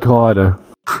 years Oh, my old. God.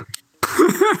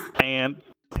 And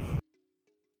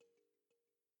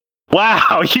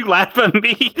wow, you laugh at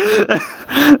me.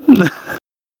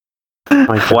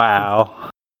 Wow.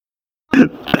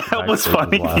 That was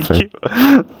funny. Thank you.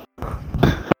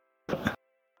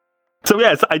 So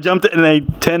yes, I jumped in a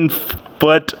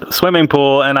 10-foot swimming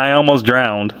pool and I almost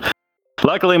drowned.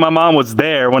 Luckily, my mom was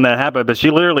there when that happened, but she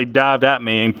literally dived at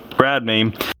me and grabbed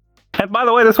me. And by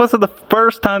the way, this wasn't the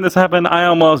first time this happened. I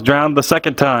almost drowned the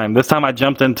second time. This time I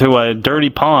jumped into a dirty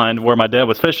pond where my dad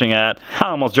was fishing at. I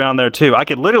almost drowned there too. I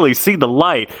could literally see the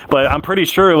light, but I'm pretty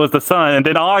sure it was the sun. And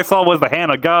then all I saw was the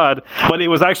hand of God, but it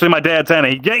was actually my dad's hand.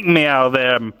 He yanked me out of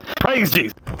there. Praise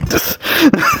Jesus.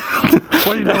 What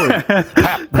are you doing?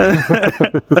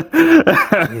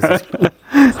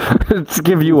 Let's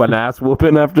give you an ass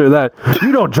whooping after that.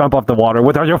 You don't jump off the water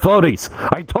without your floaties.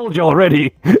 I told you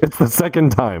already. It's the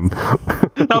second time.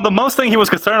 No, the most thing he was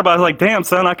concerned about is like, damn,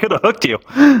 son, I could have hooked you.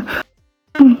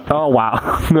 Oh,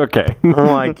 wow. Okay. Oh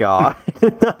my God.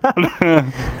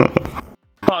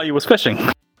 Oh, he was fishing.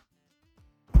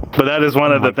 But that is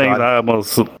one of the things God.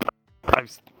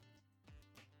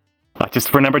 I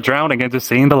just remember drowning and just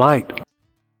seeing the light.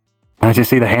 I just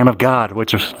see the hand of God,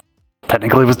 which was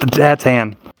technically was the dad's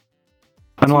hand.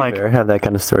 I'm like, I have that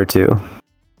kind of story too.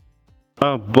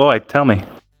 oh boy, tell me.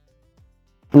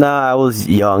 Nah, I was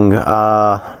young.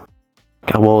 God,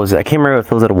 what was it? I can't remember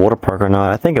if it was at a water park or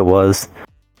not. I think it was.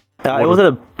 It was at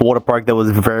a water park that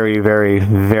was very, very,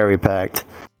 very packed.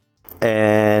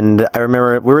 And I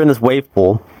remember we were in this wave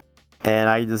pool, and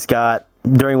I just got,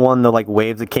 during one of the like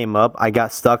waves that came up, I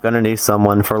got stuck underneath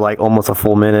someone for like almost a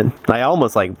full minute. I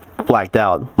almost like blacked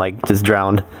out, like just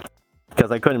drowned,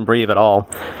 because I couldn't breathe at all.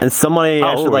 And somebody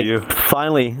How old were actually you? like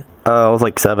finally, I was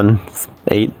like 7,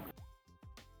 8.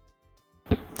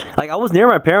 Like I was near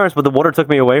my parents, but the water took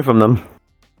me away from them.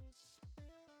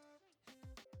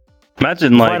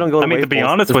 Imagine, That's why like, I don't go to I mean, to wave be pools.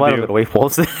 honest That's why I with don't go to wave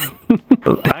pools.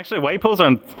 you, actually, wave pools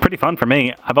are pretty fun for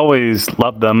me. I've always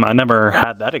loved them. I never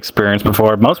had that experience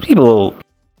before. Most people,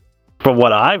 from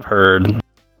what I've heard,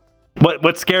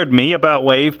 what scared me about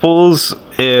wave pools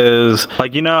is,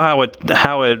 like, you know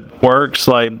how it works.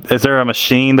 Like, is there a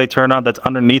machine they turn on that's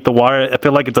underneath the water? I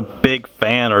feel like it's a big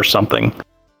fan or something.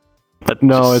 That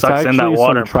No, just it's sucks in that actually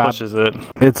water some and pushes it.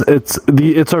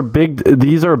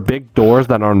 These are big doors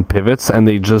that are on pivots, and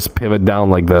they just pivot down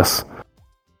like this.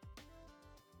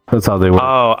 That's how they work.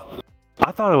 Oh,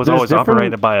 I thought it was There's always different-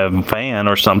 operated by a fan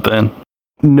or something.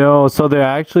 No, so they're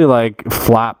actually like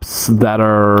flaps that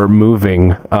are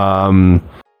moving, and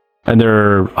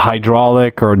they're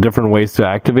hydraulic or different ways to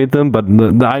activate them. But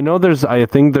I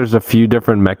think there's a few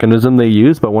different mechanisms they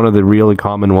use, but one of the really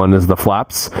common one is the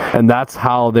flaps, and that's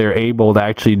how they're able to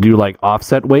actually do like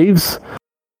offset waves.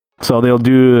 So they'll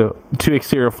do 2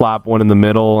 exterior flap, 1 in the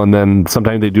middle, and then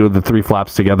sometimes they do the 3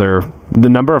 flaps together. The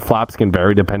number of flaps can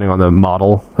vary depending on the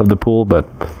model of the pool, but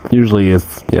usually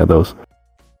it's those.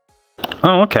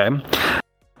 Oh, okay. That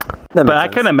But makes I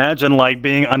sense. can imagine like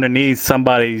being underneath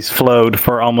somebody's float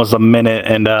for almost a minute,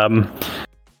 and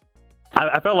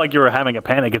I felt like you were having a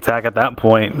panic attack at that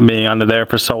point, being under there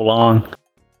for so long.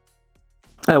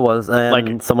 I was, and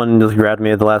Like- someone just grabbed me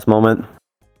at the last moment.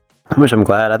 Which I'm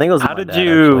glad. I think it was. How my did dad,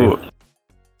 you? actually.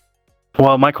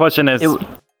 Well, my question is, It-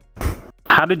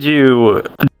 how did you?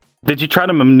 Did you try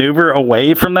to maneuver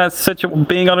away from that situation,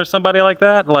 being under somebody like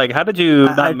that? Like, how did you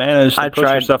not manage to I push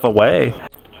tried. yourself away?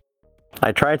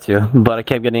 I tried to, but I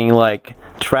kept getting like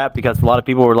trapped because a lot of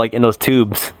people were like in those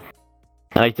tubes,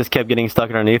 and I just kept getting stuck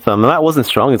underneath them. And I wasn't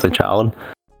strong as a child,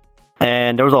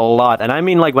 and there was a lot. And I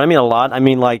mean, like when I mean a lot, I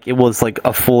mean like it was like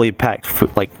a fully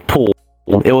packed like pool.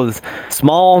 It was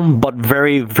small but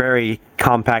very, very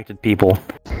compacted people.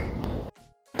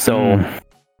 So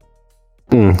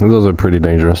Those are pretty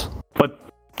dangerous. But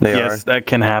Yes, that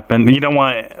can happen. You don't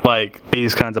want like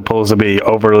these kinds of pools to be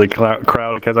overly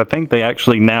crowded because I think they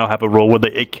actually now have a rule where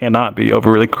it cannot be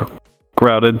overly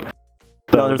crowded.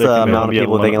 No, there's an amount of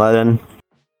people they can let in.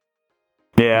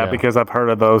 Yeah, because I've heard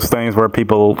of those things where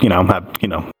people, have,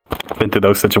 been through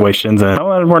those situations, and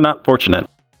we're not fortunate.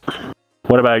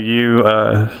 What about you,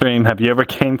 Stream? Have you ever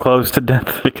came close to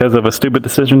death because of a stupid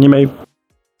decision you made?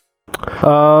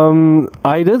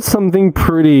 I did something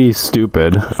pretty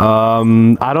stupid.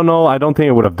 I don't know. I don't think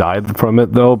I would have died from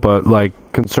it though. But like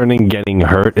concerning getting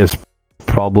hurt is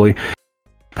probably.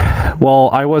 Well,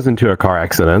 I was into a car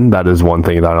accident. That is one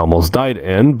thing that I almost died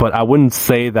in. But I wouldn't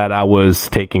say that I was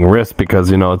taking risks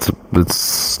because it's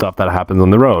stuff that happens on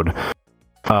the road.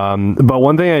 But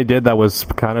one thing I did that was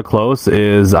kind of close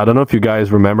is I don't know if you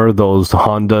guys remember those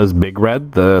Honda's Big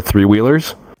Red, the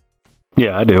 3-wheelers.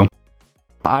 Yeah, I do.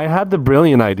 I had the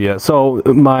brilliant idea. So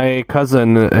my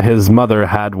cousin, his mother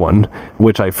had one,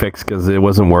 which I fixed because it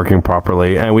wasn't working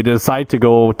properly. And we decided to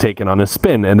go take it on a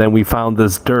spin. And then we found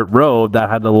this dirt road that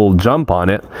had a little jump on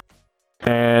it.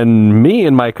 And me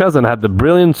and my cousin had the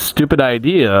brilliant, stupid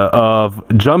idea of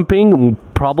jumping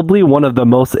probably one of the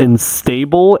most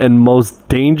unstable and most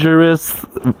dangerous,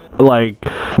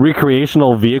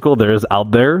 recreational vehicle there is out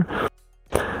there.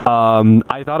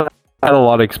 I thought I had a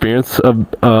lot of experience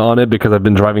on it because I've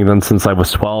been driving them since I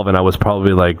was 12 and I was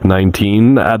probably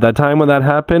 19 at that time when that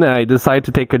happened, and I decided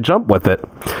to take a jump with it.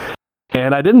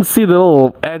 And I didn't see the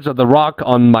little edge of the rock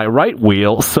on my right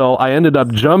wheel, so I ended up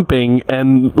jumping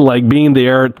and being in the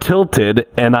air tilted,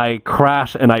 and I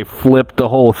crashed and I flipped the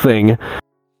whole thing.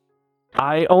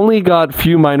 I only got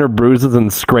few minor bruises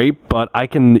and scrape, but I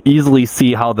can easily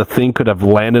see how the thing could have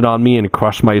landed on me and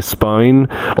crushed my spine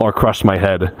or crushed my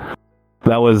head.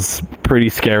 That was pretty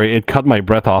scary. It cut my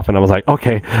breath off, and I was like,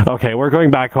 okay, we're going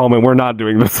back home, and we're not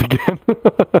doing this again.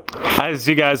 As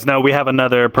you guys know, we have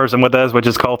another person with us, which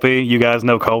is Kofi. You guys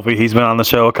know Kofi. He's been on the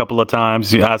show a couple of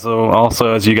times.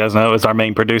 Also, as you guys know, is our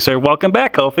main producer. Welcome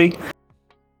back, Kofi.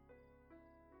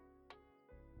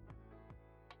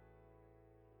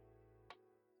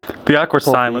 The awkward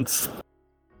silence.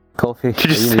 Kofi.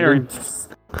 She's just staring.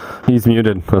 He's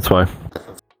muted, that's why.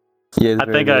 Yeah,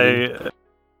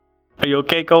 Are you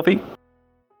okay, Kofi?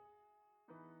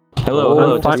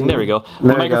 Hello, testing. There we go.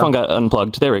 My microphone got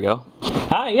unplugged. There we go.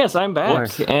 Hi, yes, I'm back.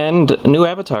 And new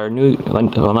avatar,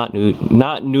 not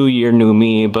new year, new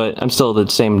me, but I'm still the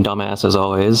same dumbass as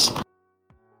always.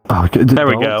 Oh, there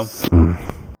we go.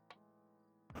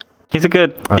 He's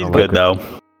good though.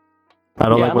 I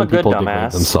don't like when people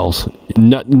degrade themselves.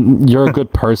 No, you're a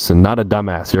good person, not a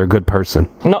dumbass. You're a good person.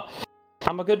 No.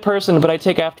 I'm a good person, but I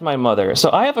take after my mother. So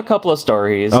I have a couple of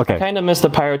stories. Okay. I kind of miss the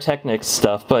pyrotechnics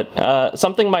stuff, but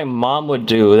something my mom would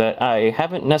do that I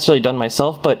haven't necessarily done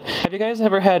myself, but have you guys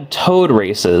ever had toad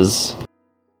races?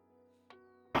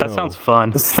 That sounds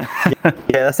fun.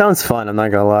 Yeah, that sounds fun, I'm not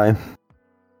gonna lie.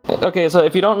 Okay, so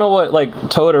if you don't know what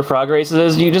toad or frog races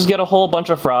is, you just get a whole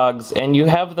bunch of frogs and you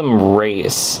have them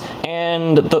race.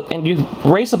 And you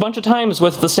race a bunch of times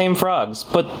with the same frogs,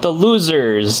 but the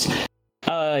losers...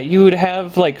 you would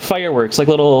have fireworks,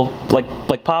 little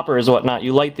poppers and whatnot.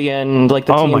 You light the end, the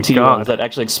TNT ones that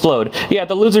actually explode. Yeah,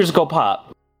 the losers go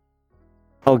pop.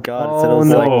 Oh god,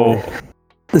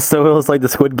 so it was like the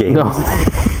Squid Games. No.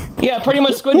 Yeah, pretty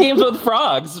much Squid Games with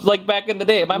frogs, back in the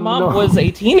day. My mom was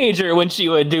a teenager when she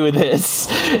would do this,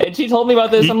 and she told me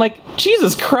about this. I'm like,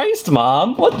 Jesus Christ,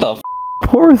 Mom, what the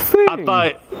Poor thing.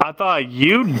 I thought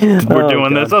you were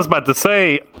doing this. I was about to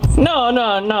say.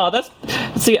 No.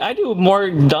 See, I do more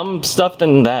dumb stuff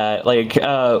than that.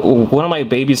 One of my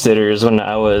babysitters when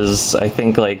I was, I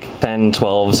think, 10,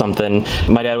 12, something.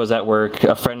 My dad was at work.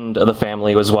 A friend of the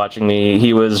family was watching me.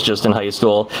 He was just in high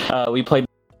school. We played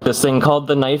this thing called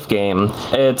the knife game.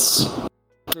 It's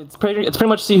pretty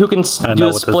much see who can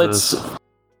do splits.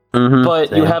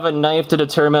 But you have a knife to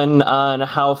determine on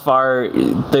how far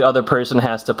the other person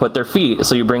has to put their feet.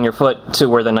 So you bring your foot to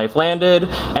where the knife landed,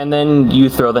 and then you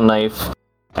throw the knife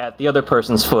at the other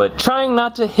person's foot, trying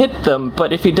not to hit them,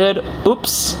 but if you did,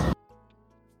 oops.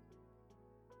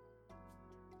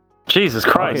 Jesus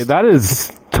Christ. Okay, that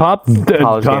is top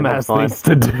dumbass things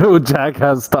to do,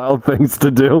 Jackass style things to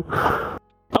do.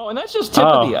 Oh, and that's just tip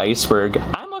of the iceberg.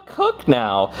 I'm a cook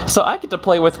now, so I get to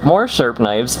play with more sharp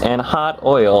knives and hot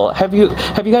oil. Have you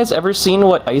guys ever seen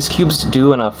what ice cubes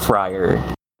do in a fryer?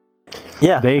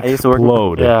 Yeah, they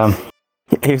explode. I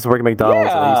used to work at McDonald's,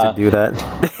 and I used to do that.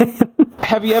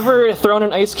 Have you ever thrown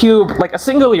an ice cube, a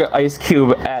single ice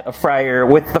cube, at a fryer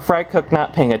with the fry cook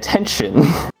not paying attention?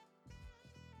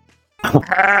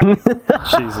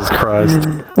 Jesus Christ!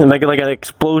 And like an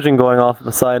explosion going off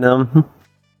beside him.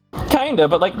 Kinda,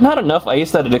 but like not enough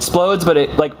ice that it explodes, but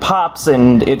it like pops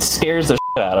and it scares the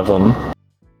shit out of them.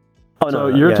 Oh, So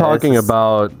you're talking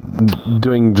about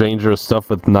doing dangerous stuff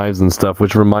with knives and stuff,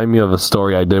 which remind me of a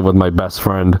story I did with my best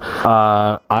friend.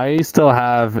 I still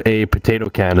have a potato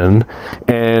cannon,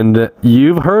 and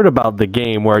you've heard about the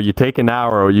game where you take an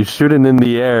arrow, you shoot it in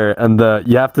the air, and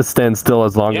you have to stand still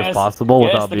as long as possible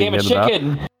without being hit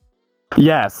up.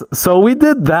 Yes, so we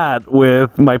did that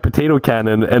with my potato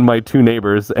cannon and my two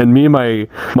neighbors, and me and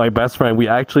my best friend, we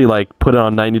actually like put it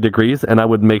on 90 degrees, and I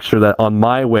would make sure that on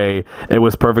my way it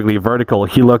was perfectly vertical.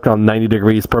 He looked on 90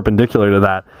 degrees perpendicular to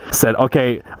that, said,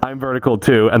 okay, I'm vertical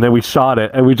too, and then we shot it,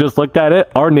 and we just looked at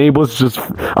it. Our neighbors just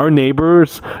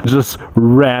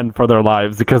ran for their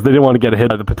lives because they didn't want to get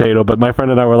hit by the potato, but my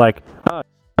friend and I were like, oh,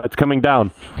 it's coming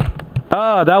down.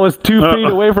 Ah, that was 2 feet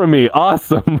away from me.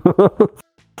 Awesome.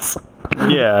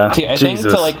 Yeah. See, I think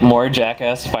to like more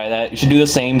Jackass-ify that, you should do the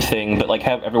same thing, but like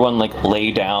have everyone like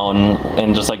lay down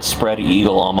and just like spread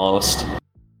eagle almost.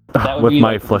 That would with be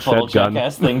my like the total flechette gun.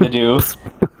 Jackass thing to do.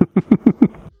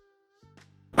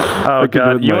 Oh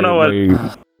god, you know what?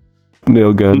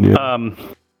 Nail gun. Yeah.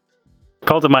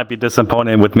 Colton might be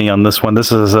disappointed with me on this one.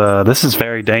 This is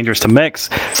very dangerous to mix.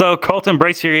 So Colton,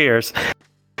 brace your ears.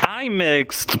 I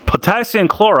mixed potassium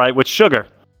chloride with sugar.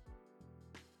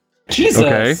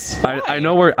 Jesus. Okay. I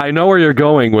know where you're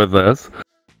going with this.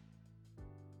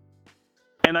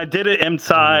 And I did it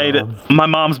inside my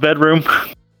mom's bedroom.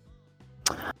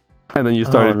 And then you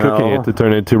started cooking it to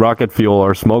turn it into rocket fuel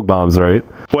or smoke bombs, right?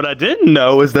 What I didn't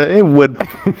know is that it would.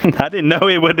 I didn't know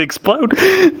it would explode.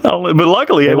 But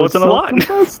luckily, it wasn't a lot.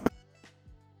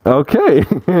 Okay.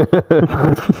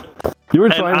 You were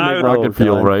trying to make rocket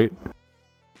fuel, right?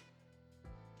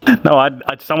 No,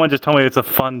 someone just told me it's a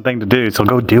fun thing to do, so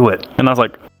go do it. And I was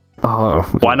like, oh,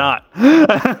 why not?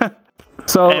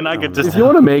 So, and I could just... if you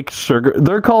want to make sugar,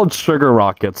 they're called sugar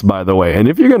rockets, by the way. And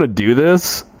if you're going to do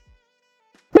this,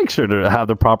 make sure to have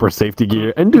the proper safety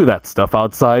gear and do that stuff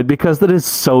outside, because that is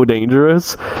so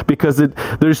dangerous. Because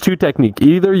there's two techniques.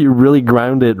 Either you really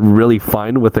ground it really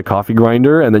fine with a coffee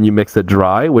grinder and then you mix it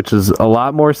dry, which is a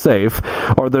lot more safe.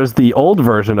 Or there's the old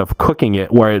version of cooking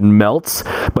it where it melts,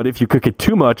 but if you cook it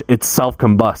too much, it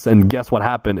self-combusts. And guess what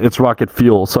happened? It's rocket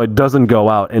fuel, so it doesn't go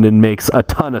out and it makes a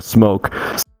ton of smoke.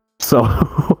 So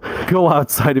go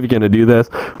outside if you're going to do this.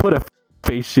 Put a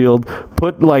face shield,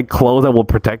 put like clothes that will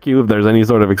protect you if there's any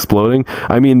sort of exploding.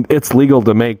 I mean, it's legal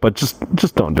to make, but just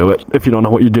don't do it if you don't know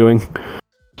what you're doing.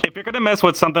 If you're gonna mess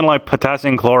with something like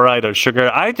potassium chloride or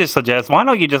sugar, I just suggest, why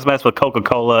don't you just mess with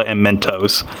Coca-Cola and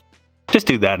Mentos? Just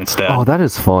do that instead. Oh, that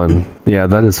is fun. Yeah,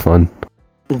 that is fun.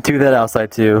 Do that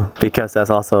outside too, because that's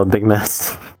also a big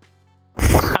mess.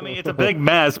 I mean, it's a big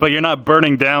mess, but you're not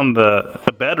burning down the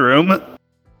bedroom.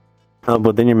 Oh,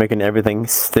 but then you're making everything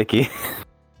sticky.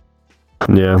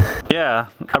 Yeah. Yeah,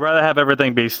 I'd rather have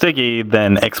everything be sticky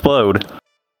than explode.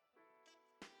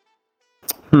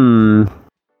 Indeed.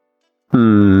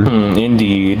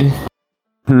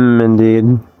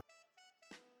 Indeed.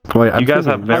 Wait, you guys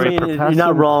have very... you're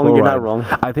not wrong. Chloride. You're not wrong.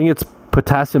 I think it's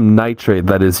potassium nitrate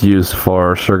that is used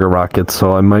for sugar rockets,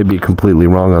 so I might be completely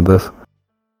wrong on this.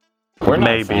 We're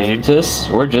not scientists.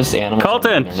 We're just animals.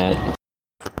 Colton! On the internet.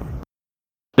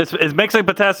 Is mixing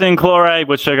potassium chloride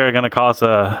with sugar going to cause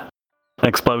an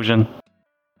explosion?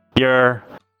 You're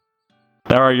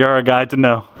a guy to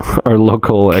know. Our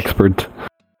local expert.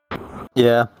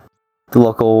 Yeah. The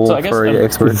local furry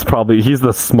expert. He's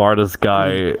the smartest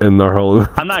guy in the whole...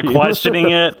 I'm not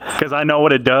questioning it, because I know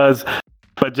what it does.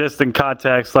 But just in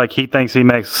context, like, he thinks he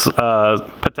makes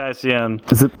potassium...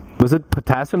 Was it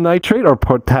potassium nitrate or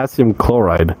potassium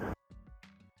chloride?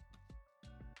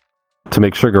 To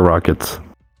make sugar rockets.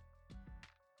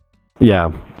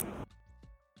 Yeah.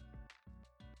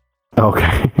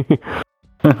 Okay.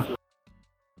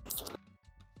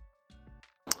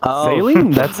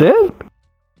 Saline? That's it?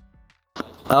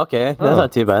 Okay, that's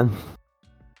not too bad.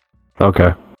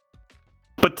 Okay.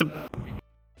 But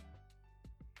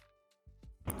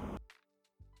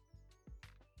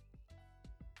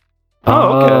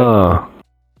okay.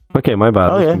 Okay, my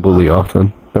bad. Okay. I was completely off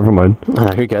then. Never mind.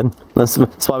 You're good. That's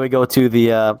why we go to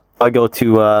the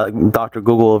Dr.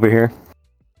 Google over here.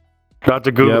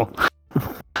 Dr. Google. Yep.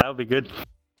 That would be good.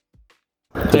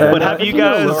 But have you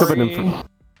guys...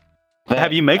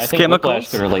 Have you mixed chemicals?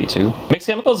 Could relate to mixed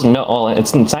chemicals? No. Well,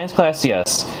 it's in science class,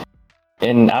 yes.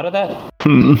 And out of that,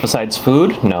 besides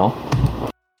food, no.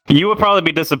 You would probably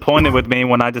be disappointed with me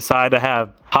when I decided to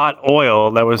have hot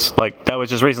oil that was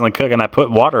just recently cooked, and I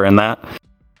put water in that.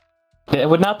 It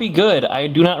would not be good. I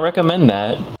do not recommend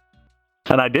that.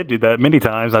 And I did do that many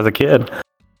times as a kid.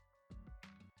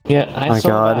 Yeah, I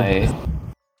saw.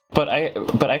 But I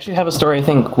actually have a story I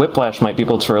think Whiplash might be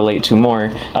able to relate to more.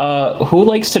 Who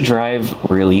likes to drive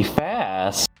really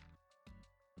fast?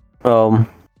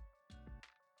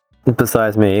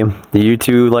 Besides me, do you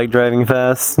two like driving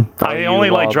fast? I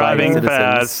only like driving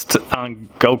fast on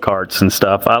go-karts and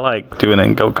stuff. I like doing it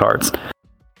in go-karts.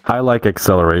 I like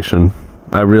acceleration.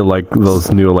 I really like those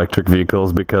new electric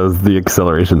vehicles because the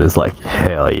acceleration is like,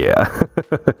 hell yeah.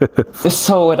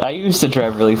 So what I used to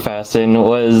drive really fast in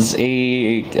was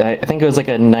I think it was like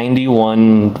a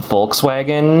 91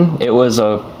 Volkswagen. It was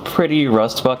a pretty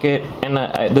rust bucket, and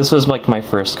this was like my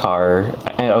first car.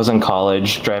 I was in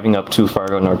college driving up to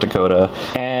Fargo, North Dakota,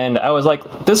 and I was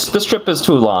like, this trip is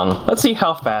too long. Let's see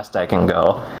how fast I can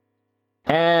go.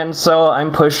 And so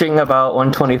I'm pushing about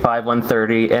 125,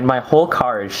 130, and my whole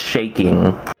car is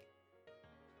shaking.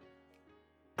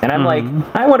 And I'm like,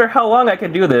 I wonder how long I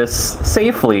could do this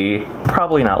safely.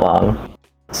 Probably not long.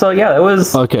 So yeah, it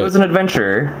was an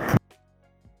adventure.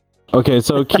 Okay,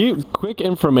 so quick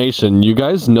information. You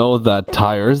guys know that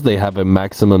tires, they have a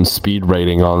maximum speed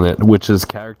rating on it, which is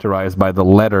characterized by the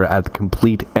letter at the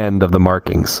complete end of the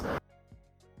markings.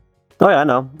 Oh yeah, I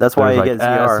know. That's why you get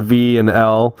ZR. S, V, and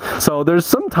L. So there's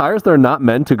some tires that are not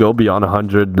meant to go beyond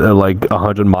 100,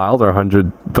 100 miles or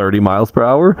 130 miles per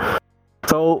hour.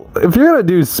 So if you're gonna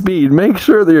do speed, make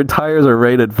sure that your tires are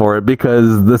rated for it,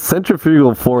 because the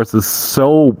centrifugal force is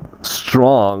so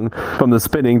strong from the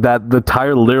spinning that the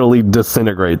tire literally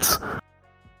disintegrates,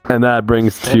 and that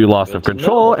brings to loss of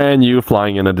control and you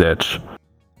flying in a ditch.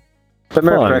 If I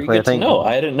remember correctly, I think. No,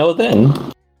 I didn't know then.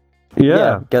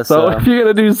 Yeah, guess so if you're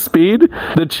gonna do speed,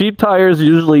 the cheap tires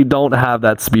usually don't have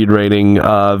that speed rating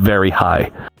very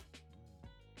high.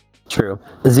 True.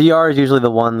 ZR is usually the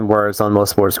one where it's on most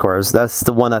sports cars. That's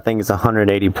the one I think is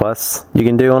 180 plus you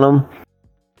can do on them.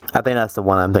 I think that's the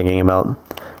one I'm thinking about.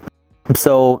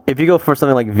 So if you go for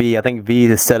something like V, I think V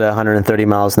is set at 130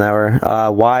 miles an hour.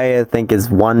 Y I think is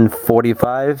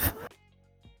 145.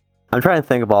 I'm trying to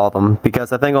think of all of them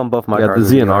because I think on both my cars. The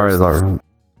Z and R is our.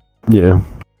 Yeah.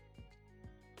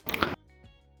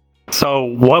 So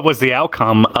what was the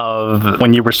outcome of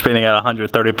when you were spinning at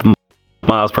 130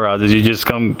 miles per hour? Did you just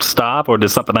come stop, or did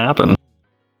something happen?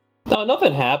 No,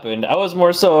 nothing happened. I was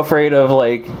more so afraid of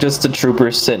like just the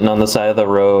troopers sitting on the side of the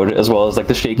road, as well as like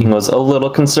the shaking was a little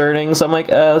concerning. So I'm like,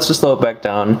 let's just slow it back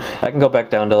down. I can go back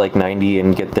down to like 90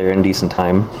 and get there in decent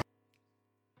time.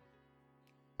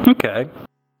 Okay.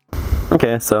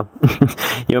 Okay, so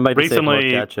you might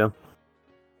recently, gotcha.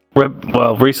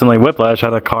 Recently Whiplash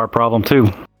had a car problem too.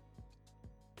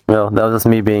 Well, that was just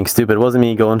me being stupid. It wasn't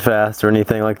me going fast or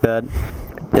anything like that.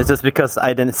 It's just because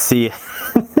I didn't see it.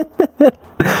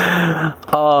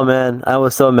 Oh man, I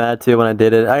was so mad too when I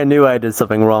did it. I knew I did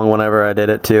something wrong whenever I did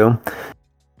it too.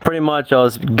 Pretty much I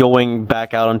was going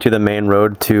back out onto the main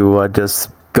road to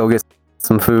just go get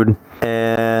some food.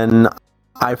 And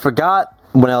I forgot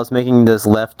when I was making this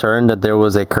left turn that there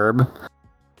was a curb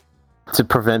to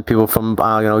prevent people from,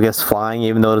 flying,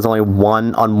 even though there's only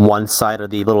one on one side of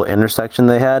the little intersection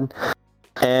they had.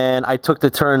 And I took the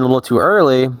turn a little too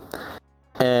early,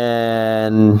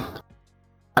 and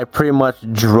I pretty much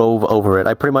drove over it.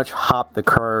 I pretty much hopped the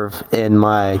curve in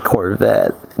my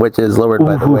Corvette, which is lowered,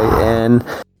 by the way, and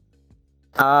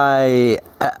I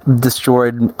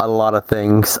destroyed a lot of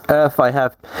things. I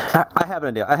have an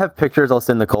idea. I have pictures. I'll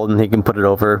send Nicole, and he can put it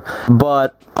over.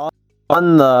 But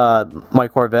on my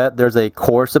Corvette, there's a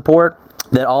core support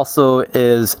that also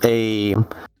has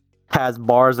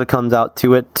bars that comes out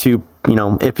to it to,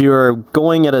 if you're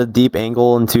going at a deep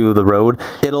angle into the road,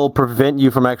 it'll prevent you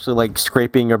from actually like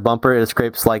scraping your bumper. It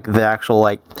scrapes like the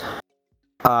actual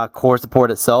core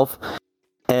support itself.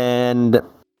 And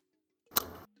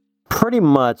pretty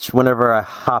much whenever I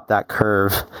hop that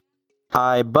curve,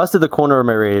 I busted the corner of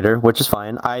my radiator, which is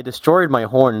fine. I destroyed my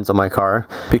horns on my car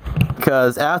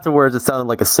because afterwards it sounded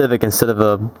like a Civic instead of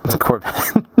a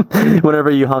Corvette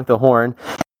whenever you honk the horn.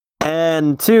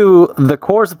 And two, the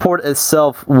core support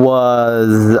itself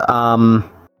was,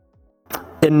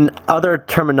 in other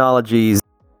terminologies,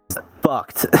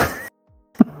 fucked.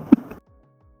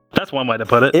 That's one way to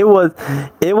put it.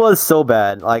 It was so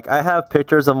bad. Like, I have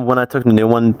pictures of when I took the new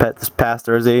one this past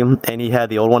Thursday, and he had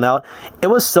the old one out. It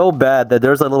was so bad that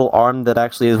there's a little arm that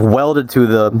actually is welded to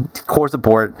the core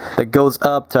support that goes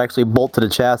up to actually bolt to the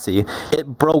chassis. It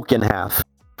broke in half.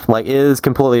 Like, it is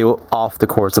completely off the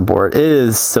core support. It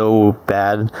is so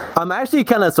bad. I'm actually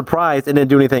kind of surprised it didn't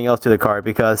do anything else to the car,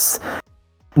 because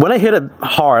when I hit it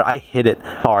hard, I hit it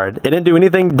hard. It didn't do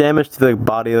anything damage to the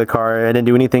body of the car. It didn't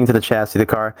do anything to the chassis of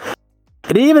the car.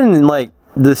 It even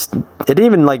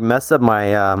messed up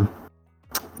my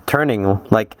turning.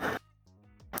 Like,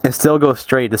 it still goes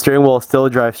straight. The steering wheel still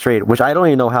drives straight, which I don't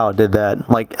even know how it did that.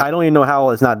 Like, I don't even know how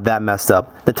it's not that messed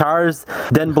up. The tires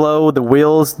didn't blow, the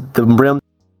wheels, the rims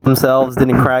themselves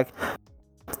didn't crack.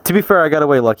 To be fair, I got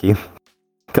away lucky,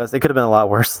 because it could have been a lot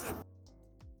worse.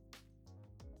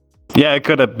 Yeah, it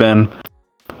could have been.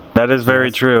 That is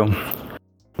very true.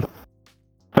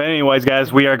 But anyways,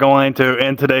 guys, we are going to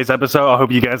end today's episode. I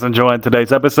hope you guys enjoyed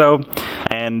today's episode.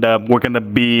 And we're going to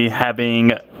be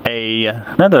having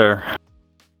another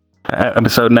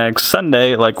episode next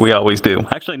Sunday, like we always do.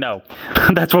 Actually, no.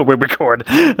 That's what we record.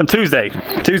 Tuesday,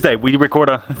 we record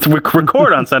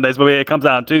on Sundays, but it comes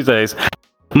out on Tuesdays.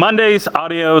 Mondays,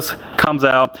 audios comes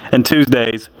out, and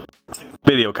Tuesdays,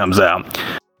 video comes out.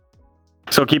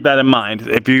 So keep that in mind.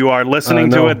 If you are listening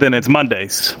to it, then it's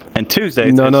Mondays and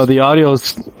Tuesdays. No, the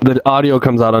audio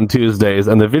comes out on Tuesdays,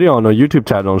 and the video on our YouTube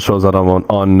channel shows out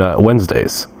on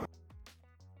Wednesdays.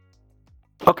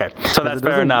 Okay, so that's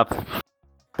fair enough.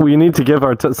 We need to give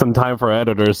some time for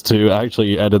editors to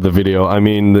actually edit the video. I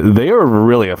mean, they are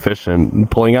really efficient.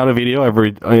 Pulling out a video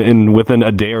within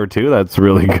a day or two, that's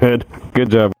really good. Good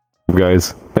job,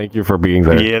 guys. Thank you for being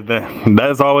there. Yeah,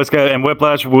 that is always good. And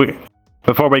Whiplash,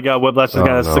 before we go, Whiplash has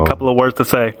got a couple of words to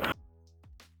say.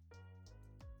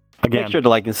 Again, make sure to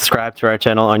like and subscribe to our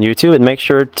channel on YouTube, and make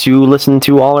sure to listen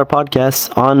to all our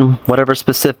podcasts on whatever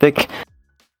specific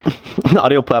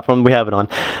audio platform we have it on.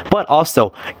 But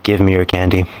also, give me your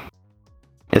candy.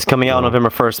 It's coming out November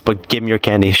 1st, but give me your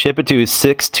candy. Ship it to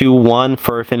 621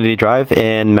 for Affinity Drive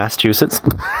in Massachusetts.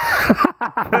 Don't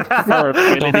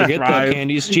forget that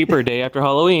candy's cheaper day after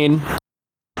Halloween.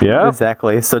 Yeah,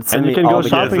 exactly. So and you can go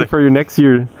shopping for your next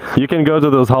year. You can go to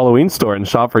those Halloween store and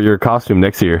shop for your costume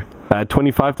next year at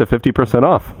 25 to 50%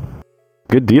 off.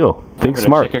 Good deal. Think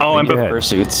smart.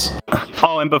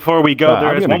 And before we go,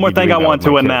 there is one more thing I want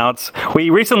to announce. We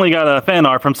recently got a fan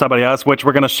art from somebody else, which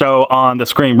we're going to show on the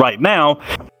screen right now.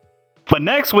 But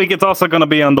next week, it's also going to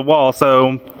be on the wall.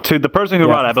 So, to the person who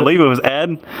wrote it, I believe it was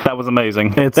Ed. That was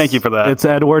amazing. Thank you for that. It's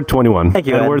Edward21. Thank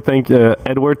you, Edward.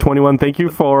 Edward21. Thank you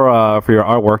for your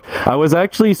artwork. I was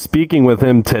actually speaking with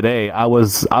him today. I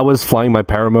was flying my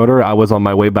paramotor. I was on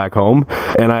my way back home,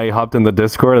 and I hopped in the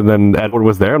Discord, and then Edward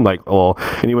was there. I'm like, oh,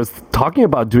 and he was talking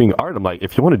about doing art. I'm like,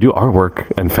 if you want to do artwork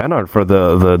and fan art for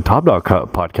the Top Dog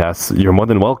podcast, you're more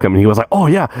than welcome. And he was like, oh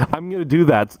yeah, I'm gonna do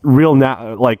that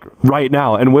right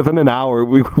now. And within an hour,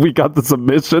 we got the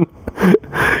submission.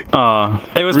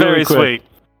 It was really very sweet.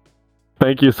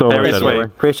 Thank you so much, Very sweet. Edward.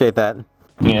 Appreciate that.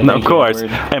 Yeah, No, of course.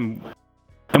 And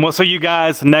we'll see you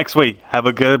guys next week. Have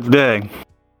a good day.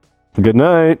 Good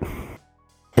night.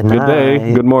 Good night. Good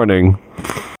day. Good morning.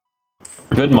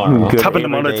 Good morning. Top of the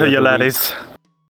morning to you, laddies.